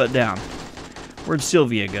chunky butt down. Where'd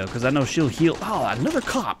Sylvia go? Because I know she'll heal. Oh, another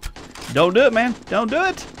cop. Don't do it, man. Don't do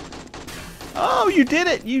it. Oh, you did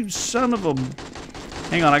it. You son of a...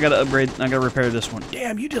 Hang on, I got to upgrade. I got to repair this one.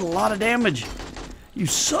 Damn, you did a lot of damage. You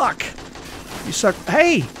suck. You suck.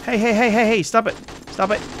 Hey. Hey. Stop it. Stop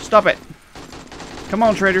it. Stop it. Come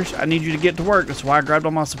on, traders. I need you to get to work. That's why I grabbed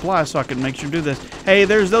all my supplies so I can make sure to do this. Hey,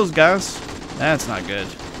 there's those guys. That's not good.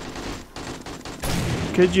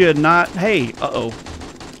 Could you not... Hey, uh-oh.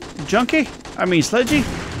 Junkie? I mean, Sledgie?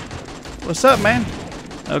 What's up, man?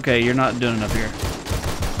 Okay, you're not doing enough here.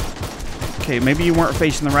 Okay, maybe you weren't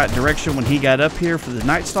facing the right direction when he got up here for the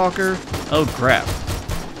Night Stalker. Oh, crap.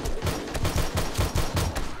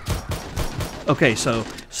 Okay, so,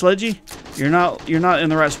 Sledgie, you're not in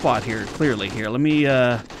the right spot here, clearly. Here, let me,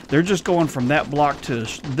 they're just going from that block to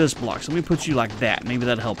this block. So let me put you like that. Maybe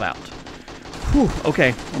that'll help out. Whew,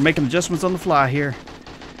 okay, we're making adjustments on the fly here.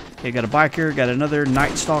 Okay, got a biker, got another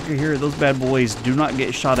Night Stalker here. Those bad boys do not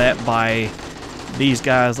get shot at by these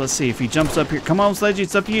guys. Let's see if he jumps up here. Come on, Sledgie,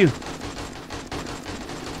 it's up to you.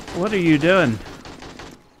 What are you doing?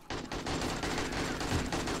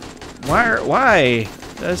 Why?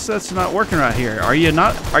 That's not working right here. Are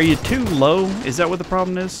you too low? Is that what the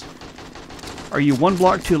problem is? Are you one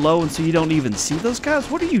block too low and so you don't even see those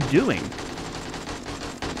guys? What are you doing?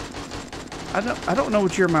 I don't know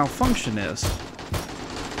what your malfunction is.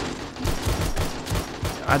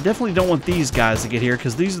 I definitely don't want these guys to get here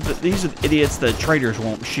because these are the idiots that traders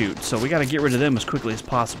won't shoot. So we got to get rid of them as quickly as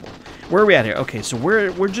possible. Where are we at here? Okay, so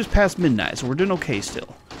we're just past midnight, so we're doing okay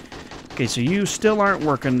still. Okay, so you still aren't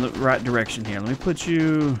working the right direction here. Let me put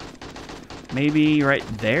you maybe right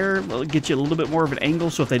there. We'll get you a little bit more of an angle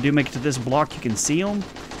so if they do make it to this block, you can see them.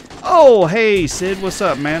 Oh, hey, Sid, what's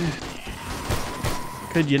up, man?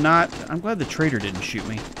 Could you not? I'm glad the trader didn't shoot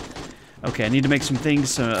me. Okay, I need to make some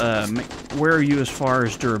things. Where are you as far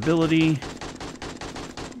as durability?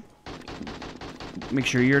 Make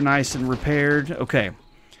sure you're nice and repaired. Okay.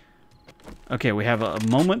 Okay, we have a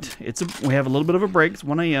moment. We have a little bit of a break. It's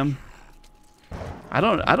 1 a.m. I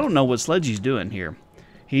don't know what Sledgie's doing here.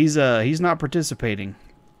 He's not participating.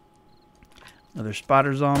 Another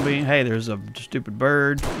spider zombie. Hey, there's a stupid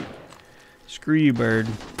bird. Screw you, bird.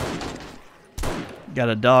 Got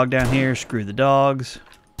a dog down here. Screw the dogs.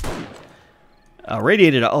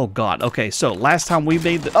 Radiated. Oh god. Okay, so last time we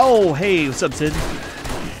made the... Oh, hey, what's up, Sid?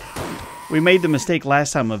 We made the mistake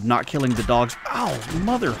last time of not killing the dogs. Oh,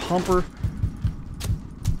 mother humper.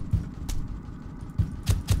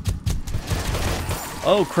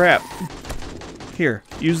 Oh, crap. Here,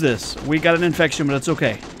 use this. We got an infection, but it's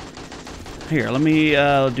okay. Here, let me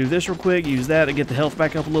do this real quick. Use that to get the health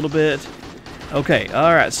back up a little bit. Okay,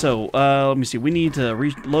 alright, so let me see. We need to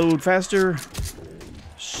reload faster.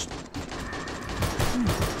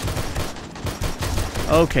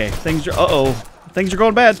 Okay, things are... Uh-oh. Things are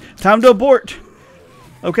going bad. Time to abort.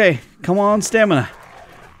 Okay, come on, stamina.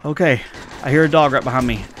 Okay, I hear a dog right behind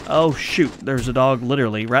me. Oh, shoot. There's a dog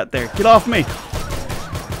literally right there. Get off me.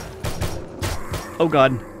 Oh,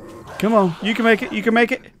 God. Come on. You can make it. You can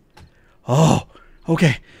make it. Oh,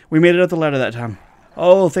 okay. We made it up the ladder that time.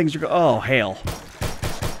 Oh, things are... Oh, hell.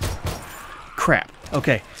 Crap.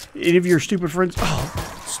 Okay. Any of your stupid friends?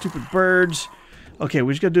 Oh, stupid birds. Okay,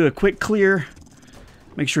 we just gotta do a quick clear.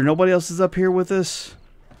 Make sure nobody else is up here with us.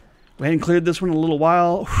 We hadn't cleared this one in a little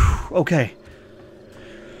while. Whew, okay.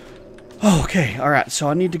 Okay, alright, so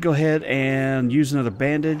I need to go ahead and use another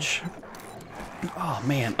bandage. Oh,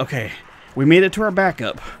 man, okay. We made it to our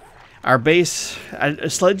backup. Our base,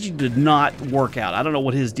 Sledgie did not work out. I don't know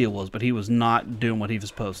what his deal was, but he was not doing what he was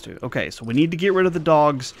supposed to. Okay, so we need to get rid of the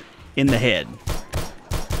dogs in the head.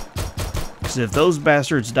 Because if those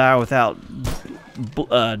bastards die without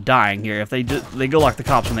dying here, if they go like the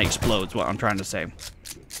cops when they explode, is what I'm trying to say.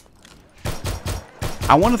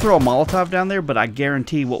 I want to throw a Molotov down there, but I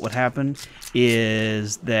guarantee what would happen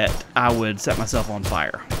is that I would set myself on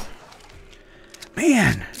fire.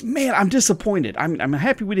 Man, I'm disappointed. I'm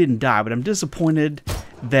happy we didn't die, but I'm disappointed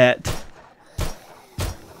that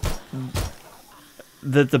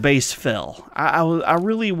the base fell. I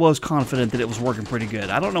really was confident that it was working pretty good.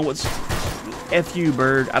 I don't know what's... F you,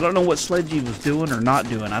 bird. I don't know what Sledgie was doing or not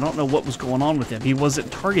doing. I don't know what was going on with him. He wasn't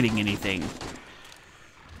targeting anything.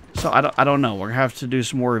 So I don't know. We're going to have to do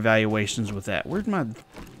some more evaluations with that. Where's my...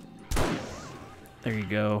 There you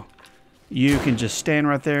go. You can just stand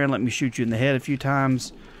right there and let me shoot you in the head a few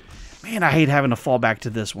times. Man, I hate having to fall back to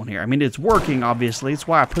this one here. I mean, it's working, obviously. It's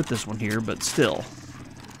why I put this one here, but still.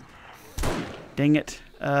 Dang it.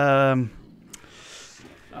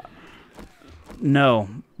 No,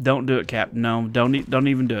 don't do it, Cap. No, don't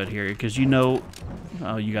even do it here, because you know...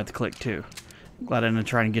 Oh, you got the click, too. Glad I didn't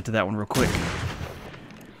try and get to that one real quick.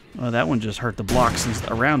 Well, that one just hurt the blocks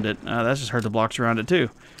around it. That's just hurt the blocks around it, too.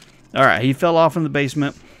 Alright, he fell off in the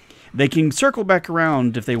basement. They can circle back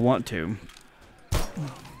around if they want to.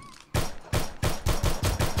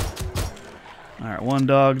 Alright, one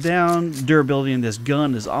dog down. Durability in this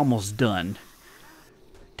gun is almost done.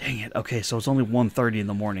 Dang it. Okay, so it's only 1:30 in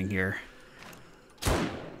the morning here.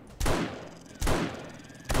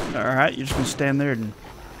 Alright, you're just going to stand there and...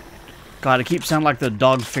 God, it keeps sounding like the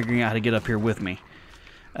dog's figuring out how to get up here with me.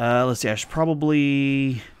 Let's see, I should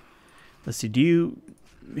probably... Let's see, do you...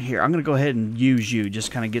 Here, I'm going to go ahead and use you.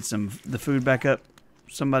 Just kind of get the food back up.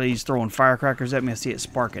 Somebody's throwing firecrackers at me. I see it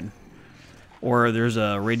sparking. Or there's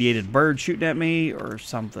a radiated bird shooting at me or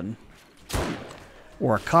something.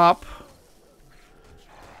 Or a cop.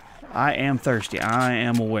 I am thirsty. I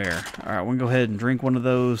am aware. Alright, we're going to go ahead and drink one of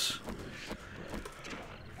those.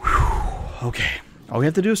 Whew. Okay. All we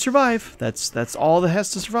have to do is survive. That's all that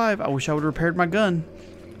has to survive. I wish I would have repaired my gun.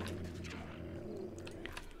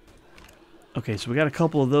 Okay, so we got a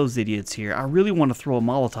couple of those idiots here. I really want to throw a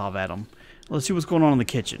Molotov at them. Let's see what's going on in the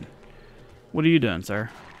kitchen. What are you doing, sir?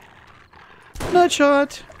 Nut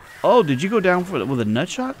shot. Oh, did you go down with a nut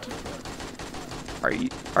shot? Are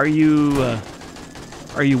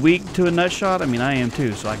you weak to a nut shot? I mean, I am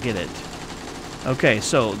too, so I get it. Okay,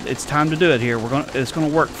 so it's time to do it here. It's gonna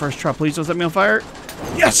work. First try. Please don't set me on fire.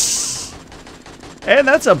 Yes. And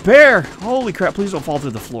that's a bear. Holy crap! Please don't fall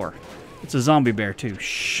through the floor. It's a zombie bear too.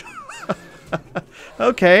 Shh.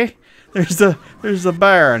 Okay, there's the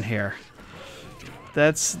bear in here.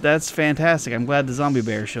 That's fantastic. I'm glad the zombie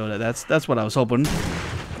bear showed it. That's what I was hoping.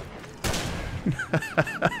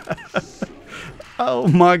 Oh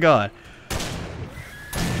my God.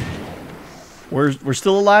 We're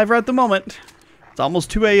still alive right at the moment. It's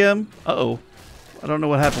almost 2 a.m. Uh-oh. I don't know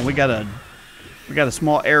what happened. We got a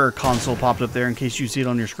small error console popped up there in case you see it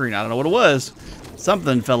on your screen. I don't know what it was.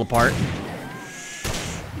 Something fell apart.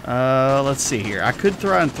 Let's see here. I could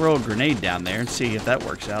try and throw a grenade down there and see if that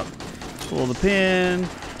works out. Pull the pin.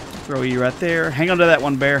 Throw you right there. Hang on to that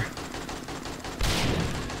one, bear.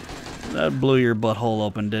 That blew your butthole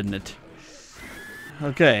open, didn't it?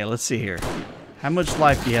 Okay, let's see here. How much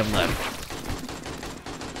life do you have left?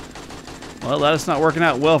 Well, that's not working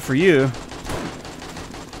out well for you.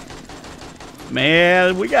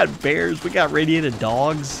 Man, we got bears. We got radiated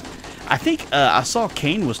dogs. I think I saw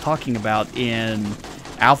Kane was talking about in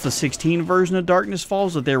Alpha 16 version of Darkness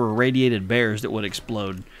Falls that there were radiated bears that would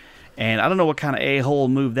explode. And I don't know what kind of a-hole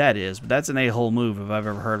move that is, but that's an a-hole move if I've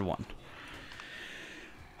ever heard one.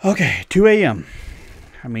 Okay, 2 a.m.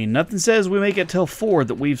 I mean, nothing says we make it till 4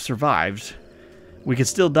 that we've survived. We could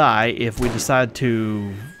still die if we decide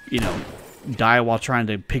to, you know, die while trying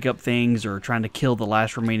to pick up things or trying to kill the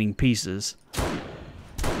last remaining pieces.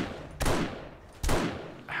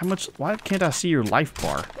 How much? Why can't I see your life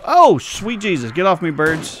bar? Oh, sweet Jesus. Get off me,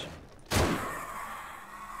 birds.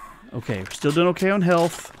 Okay, we're still doing okay on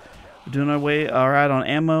health. We're doing our way all right on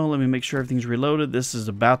ammo. Let me make sure everything's reloaded. This is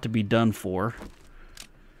about to be done for.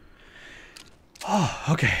 Oh,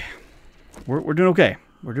 okay. We're doing okay.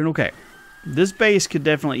 We're doing okay. This base could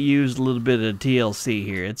definitely use a little bit of TLC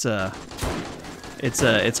here. It's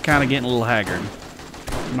It's kind of getting a little haggard.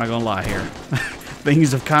 I'm not gonna lie here.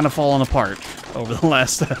 Things have kind of fallen apart over the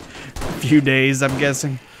last few days, I'm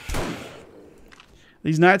guessing.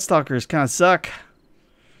 These Night Stalkers kind of suck.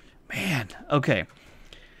 Man, okay.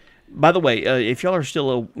 By the way, if y'all are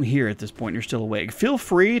still here at this point, you're still awake, feel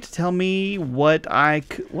free to tell me what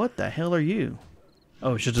what the hell are you?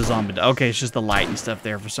 Oh, it's just a zombie. Okay, it's just the light and stuff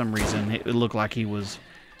there for some reason. It looked like he was...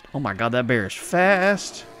 Oh my god, that bear is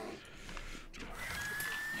fast.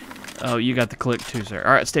 Oh, you got the click too, sir.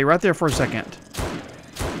 Alright, stay right there for a second.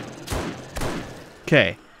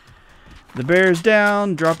 Okay. The bear's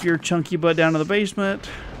down. Drop your chunky butt down to the basement.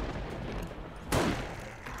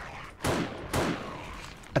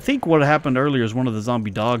 I think what happened earlier is one of the zombie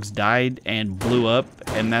dogs died and blew up,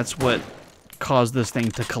 and that's what caused this thing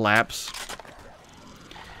to collapse.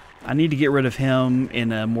 I need to get rid of him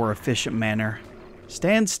in a more efficient manner.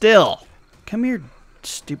 Stand still. Come here,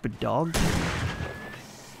 stupid dog.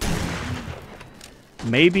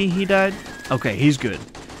 Maybe he died? Okay, he's good.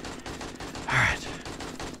 Alright.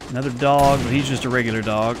 Another dog, but he's just a regular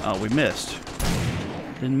dog. Oh, we missed.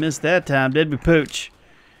 Didn't miss that time, did we, Pooch?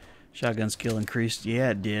 Shotgun skill increased.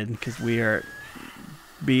 Yeah, it did, because we are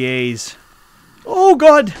BAs. Oh,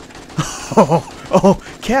 God! Oh,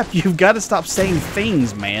 Cap, you've got to stop saying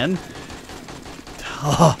things, man.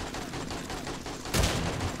 Oh.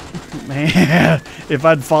 Man, if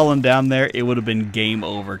I'd fallen down there, it would have been game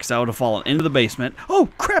over, because I would have fallen into the basement. Oh,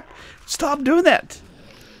 crap! Stop doing that!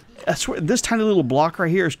 I swear, this tiny little block right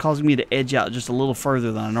here is causing me to edge out just a little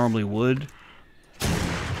further than I normally would.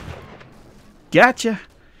 Gotcha!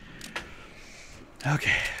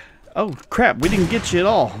 Okay. Oh, crap, we didn't get you at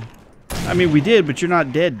all. I mean, we did, but you're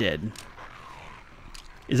not dead.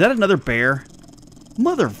 Is that another bear?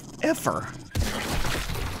 Mother effer.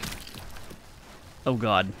 Oh,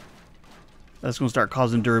 God. That's going to start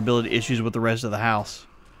causing durability issues with the rest of the house.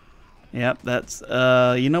 Yep, that's...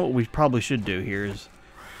 you know what we probably should do here is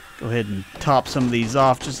go ahead and top some of these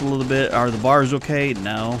off just a little bit. Are the bars okay?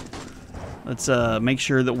 No. Let's make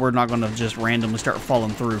sure that we're not going to just randomly start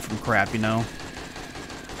falling through from crap, you know?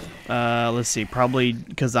 Let's see. Probably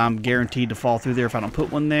because I'm guaranteed to fall through there if I don't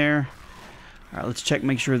put one there. Alright, let's check,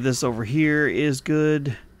 make sure this over here is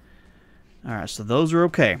good. Alright, so those are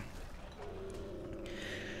okay.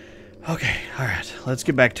 Okay, alright, let's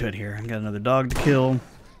get back to it here. I got another dog to kill.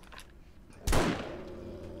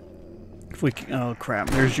 If we can, oh crap,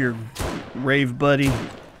 there's your rave buddy.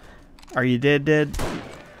 Are you dead?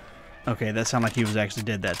 Okay, that sounded like he was actually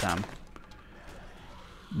dead that time.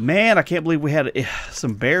 Man, I can't believe we had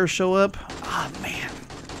some bears show up. Oh, man.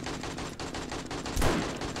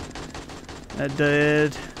 That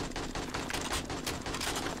dead.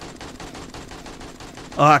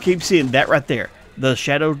 Oh, I keep seeing that right there. The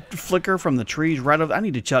shadow flicker from the trees right over. I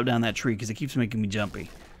need to chop down that tree because it keeps making me jumpy.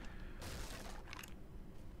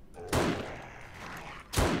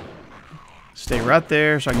 Stay right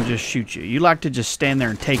there so I can just shoot you. You like to just stand there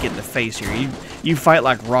and take it in the face here. You fight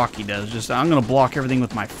like Rocky does. Just I'm going to block everything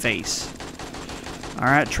with my face.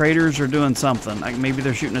 Alright, traders are doing something. Like maybe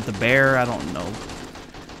they're shooting at the bear. I don't know.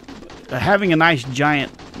 Having a nice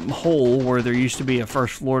giant hole where there used to be a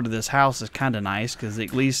first floor to this house is kind of nice because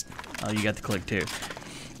at least... Oh, you got the click too.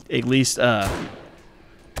 At least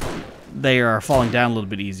they are falling down a little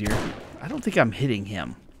bit easier. I don't think I'm hitting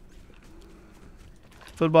him.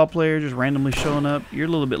 Football player just randomly showing up. You're a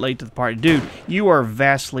little bit late to the party. Dude, you are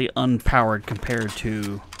vastly underpowered compared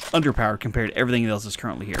to everything else that's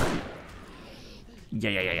currently here.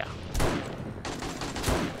 Yeah.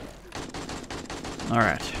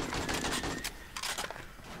 Alright.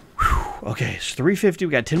 Okay, it's 3:50.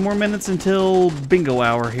 We got 10 more minutes until bingo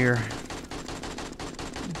hour here.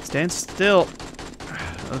 Stand still.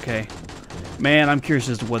 Okay. Man, I'm curious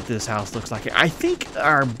as to what this house looks like. I think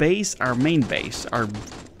our base, our main base, our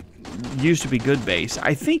used to be good base,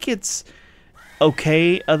 I think it's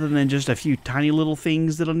okay other than just a few tiny little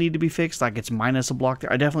things that'll need to be fixed. Like it's minus a block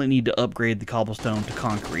there. I definitely need to upgrade the cobblestone to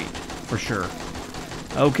concrete for sure.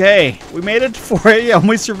 Okay, we made it to 4 a.m.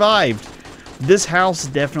 We survived. This house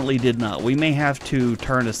definitely did not. We may have to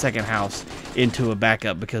turn a second house into a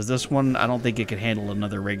backup because this one, I don't think it could handle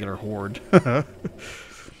another regular horde.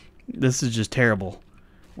 This is just terrible.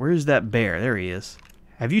 Where is that bear? There he is.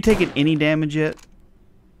 Have you taken any damage yet?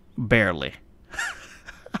 Barely.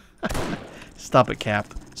 Stop it,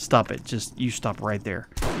 Cap. Stop it. Just, you stop right there.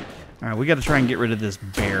 Alright, we got to try and get rid of this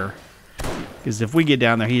bear. Because if we get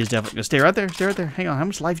down there, he is definitely going to stay right there. Stay right there. Hang on. How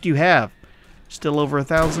much life do you have? Still over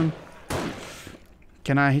 1,000?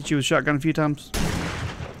 Can I hit you with a shotgun a few times?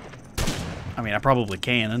 I mean, I probably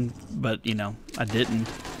can, but, you know, I didn't.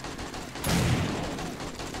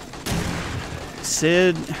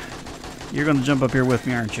 Sid, you're going to jump up here with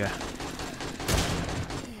me, aren't you?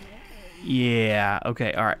 Yeah,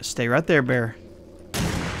 okay, alright. Stay right there, bear.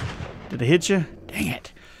 Did it hit you? Dang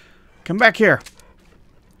it. Come back here.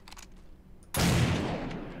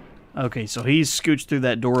 Okay, so he's scooched through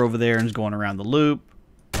that door over there and is going around the loop.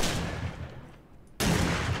 I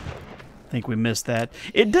think we missed that.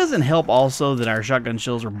 It doesn't help also that our shotgun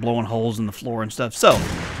shells are blowing holes in the floor and stuff. So,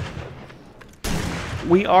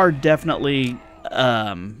 we are definitely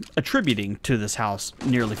attributing to this house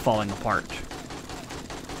nearly falling apart.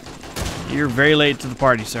 You're very late to the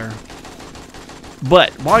party, sir.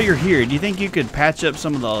 But while you're here, do you think you could patch up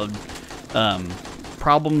some of the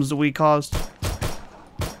problems that we caused?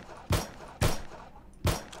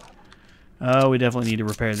 Oh, we definitely need to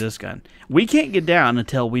repair this gun. We can't get down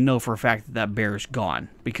until we know for a fact that that bear is gone,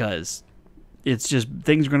 because it's just,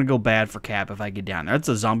 things are going to go bad for Cap if I get down there. That's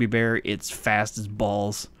a zombie bear. It's fast as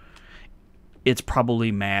balls. It's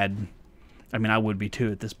probably mad. I mean, I would be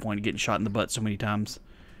too at this point, getting shot in the butt so many times.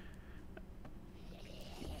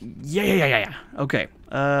 Yeah. Okay,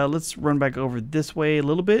 let's run back over this way a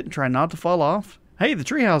little bit and try not to fall off. Hey, the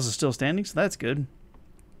treehouse is still standing, so that's good.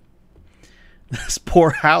 This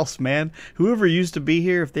poor house, man. Whoever used to be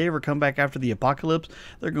here, if they ever come back after the apocalypse,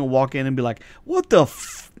 they're going to walk in and be like, what the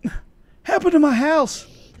f happened to my house?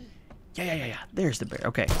 Yeah. There's the bear.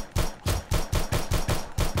 Okay.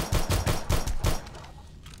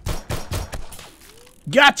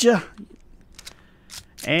 Gotcha!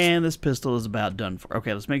 And this pistol is about done for.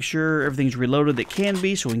 Okay, let's make sure everything's reloaded that can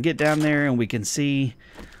be so we can get down there and we can see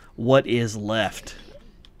what is left.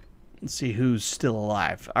 Let's see who's still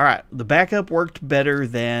alive. Alright, the backup worked better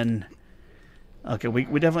than... Okay, we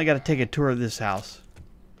definitely got to take a tour of this house.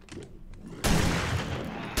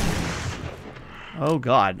 Oh,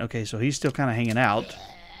 God. Okay, so he's still kind of hanging out.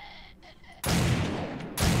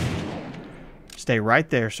 Stay right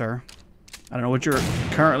there, sir. I don't know what you're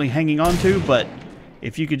currently hanging on to, but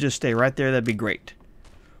if you could just stay right there, that'd be great.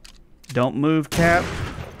 Don't move, Cap.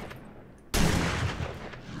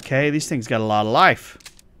 Okay, these things got a lot of life.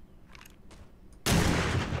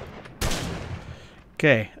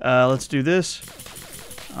 Okay, let's do this.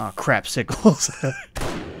 Oh, crap, sickles.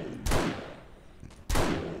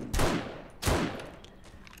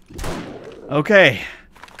 Okay.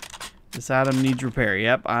 This item needs repair.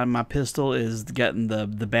 Yep, my pistol is getting the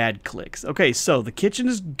bad clicks. Okay, so the kitchen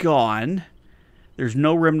is gone. There's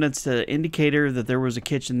no remnants to indicator that there was a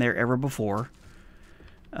kitchen there ever before.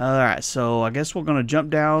 Alright, so I guess we're going to jump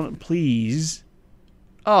down, please.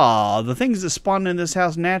 Aw, the things that spawned in this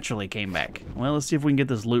house naturally came back. Well, let's see if we can get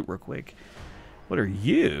this loot real quick. What are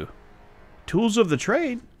you? Tools of the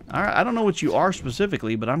trade? Alright, I don't know what you are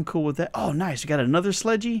specifically, but I'm cool with that. Oh, nice. You got another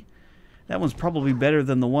sledgie? That one's probably better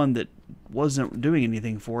than the one that wasn't doing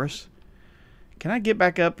anything for us. Can I get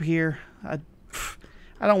back up here? I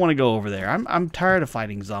don't want to go over there. I'm tired of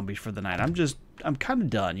fighting zombies for the night. I'm kind of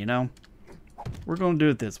done, you know? We're going to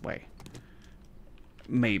do it this way.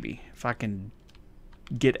 Maybe. If I can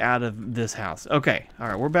get out of this house. Okay.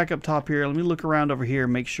 Alright, we're back up top here. Let me look around over here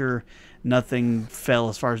and make sure nothing fell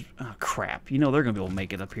as far as... Oh, crap. You know they're going to be able to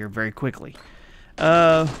make it up here very quickly.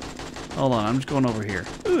 Hold on. I'm just going over here.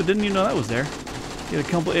 Ooh, didn't you know that was there? Get a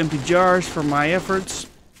couple empty jars for my efforts.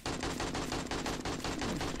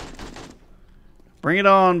 Bring it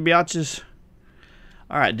on, biatches.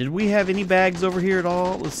 Alright, did we have any bags over here at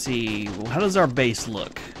all? Let's see. Well, how does our base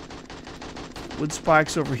look? Wood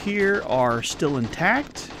spikes over here are still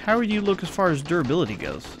intact. How do you look as far as durability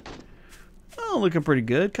goes? Oh, looking pretty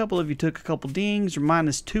good. A couple of you took a couple dings. You're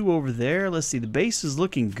 -2 over there. Let's see. The base is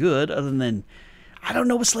looking good, other than... I don't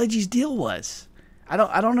know what Sledgie's deal was. I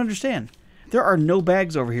don't understand. There are no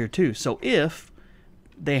bags over here, too. So if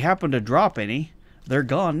they happen to drop any, they're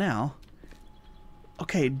gone now.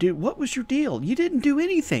 Okay, dude, what was your deal? You didn't do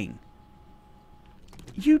anything.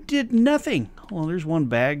 You did nothing. Well, there's one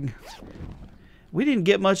bag. We didn't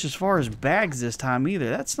get much as far as bags this time either.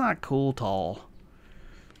 That's not cool at all.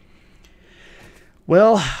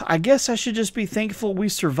 Well, I guess I should just be thankful we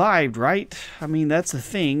survived, right? I mean, that's the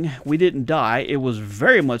thing. We didn't die. It was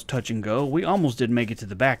very much touch and go. We almost didn't make it to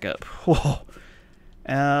the backup. Whoa.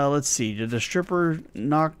 Let's see. Did the stripper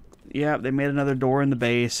knock? Yeah, they made another door in the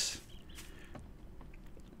base.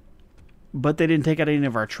 But they didn't take out any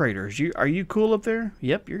of our traders. Are you cool up there?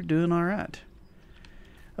 Yep, you're doing all right.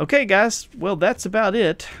 Okay, guys. Well, that's about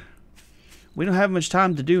it. We don't have much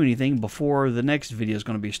time to do anything before the next video is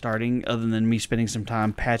going to be starting, other than me spending some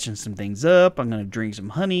time patching some things up. I'm going to drink some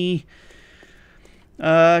honey.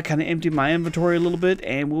 Kind of empty my inventory a little bit,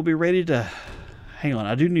 and we'll be ready to... Hang on,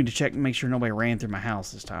 I do need to check and make sure nobody ran through my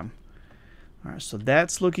house this time. Alright, so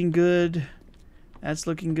that's looking good. That's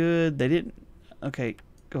looking good. They didn't... Okay,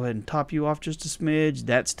 go ahead and top you off just a smidge.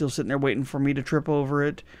 That's still sitting there waiting for me to trip over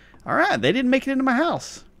it. Alright, they didn't make it into my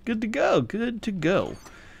house. Good to go. Good to go.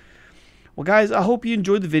 Well, guys, I hope you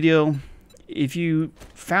enjoyed the video. If you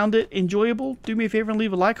found it enjoyable, do me a favor and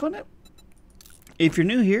leave a like on it. If you're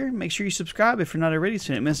new here, make sure you subscribe if you're not already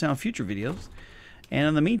so you don't miss out on future videos. And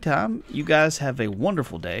in the meantime, you guys have a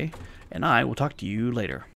wonderful day, and I will talk to you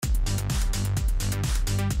later.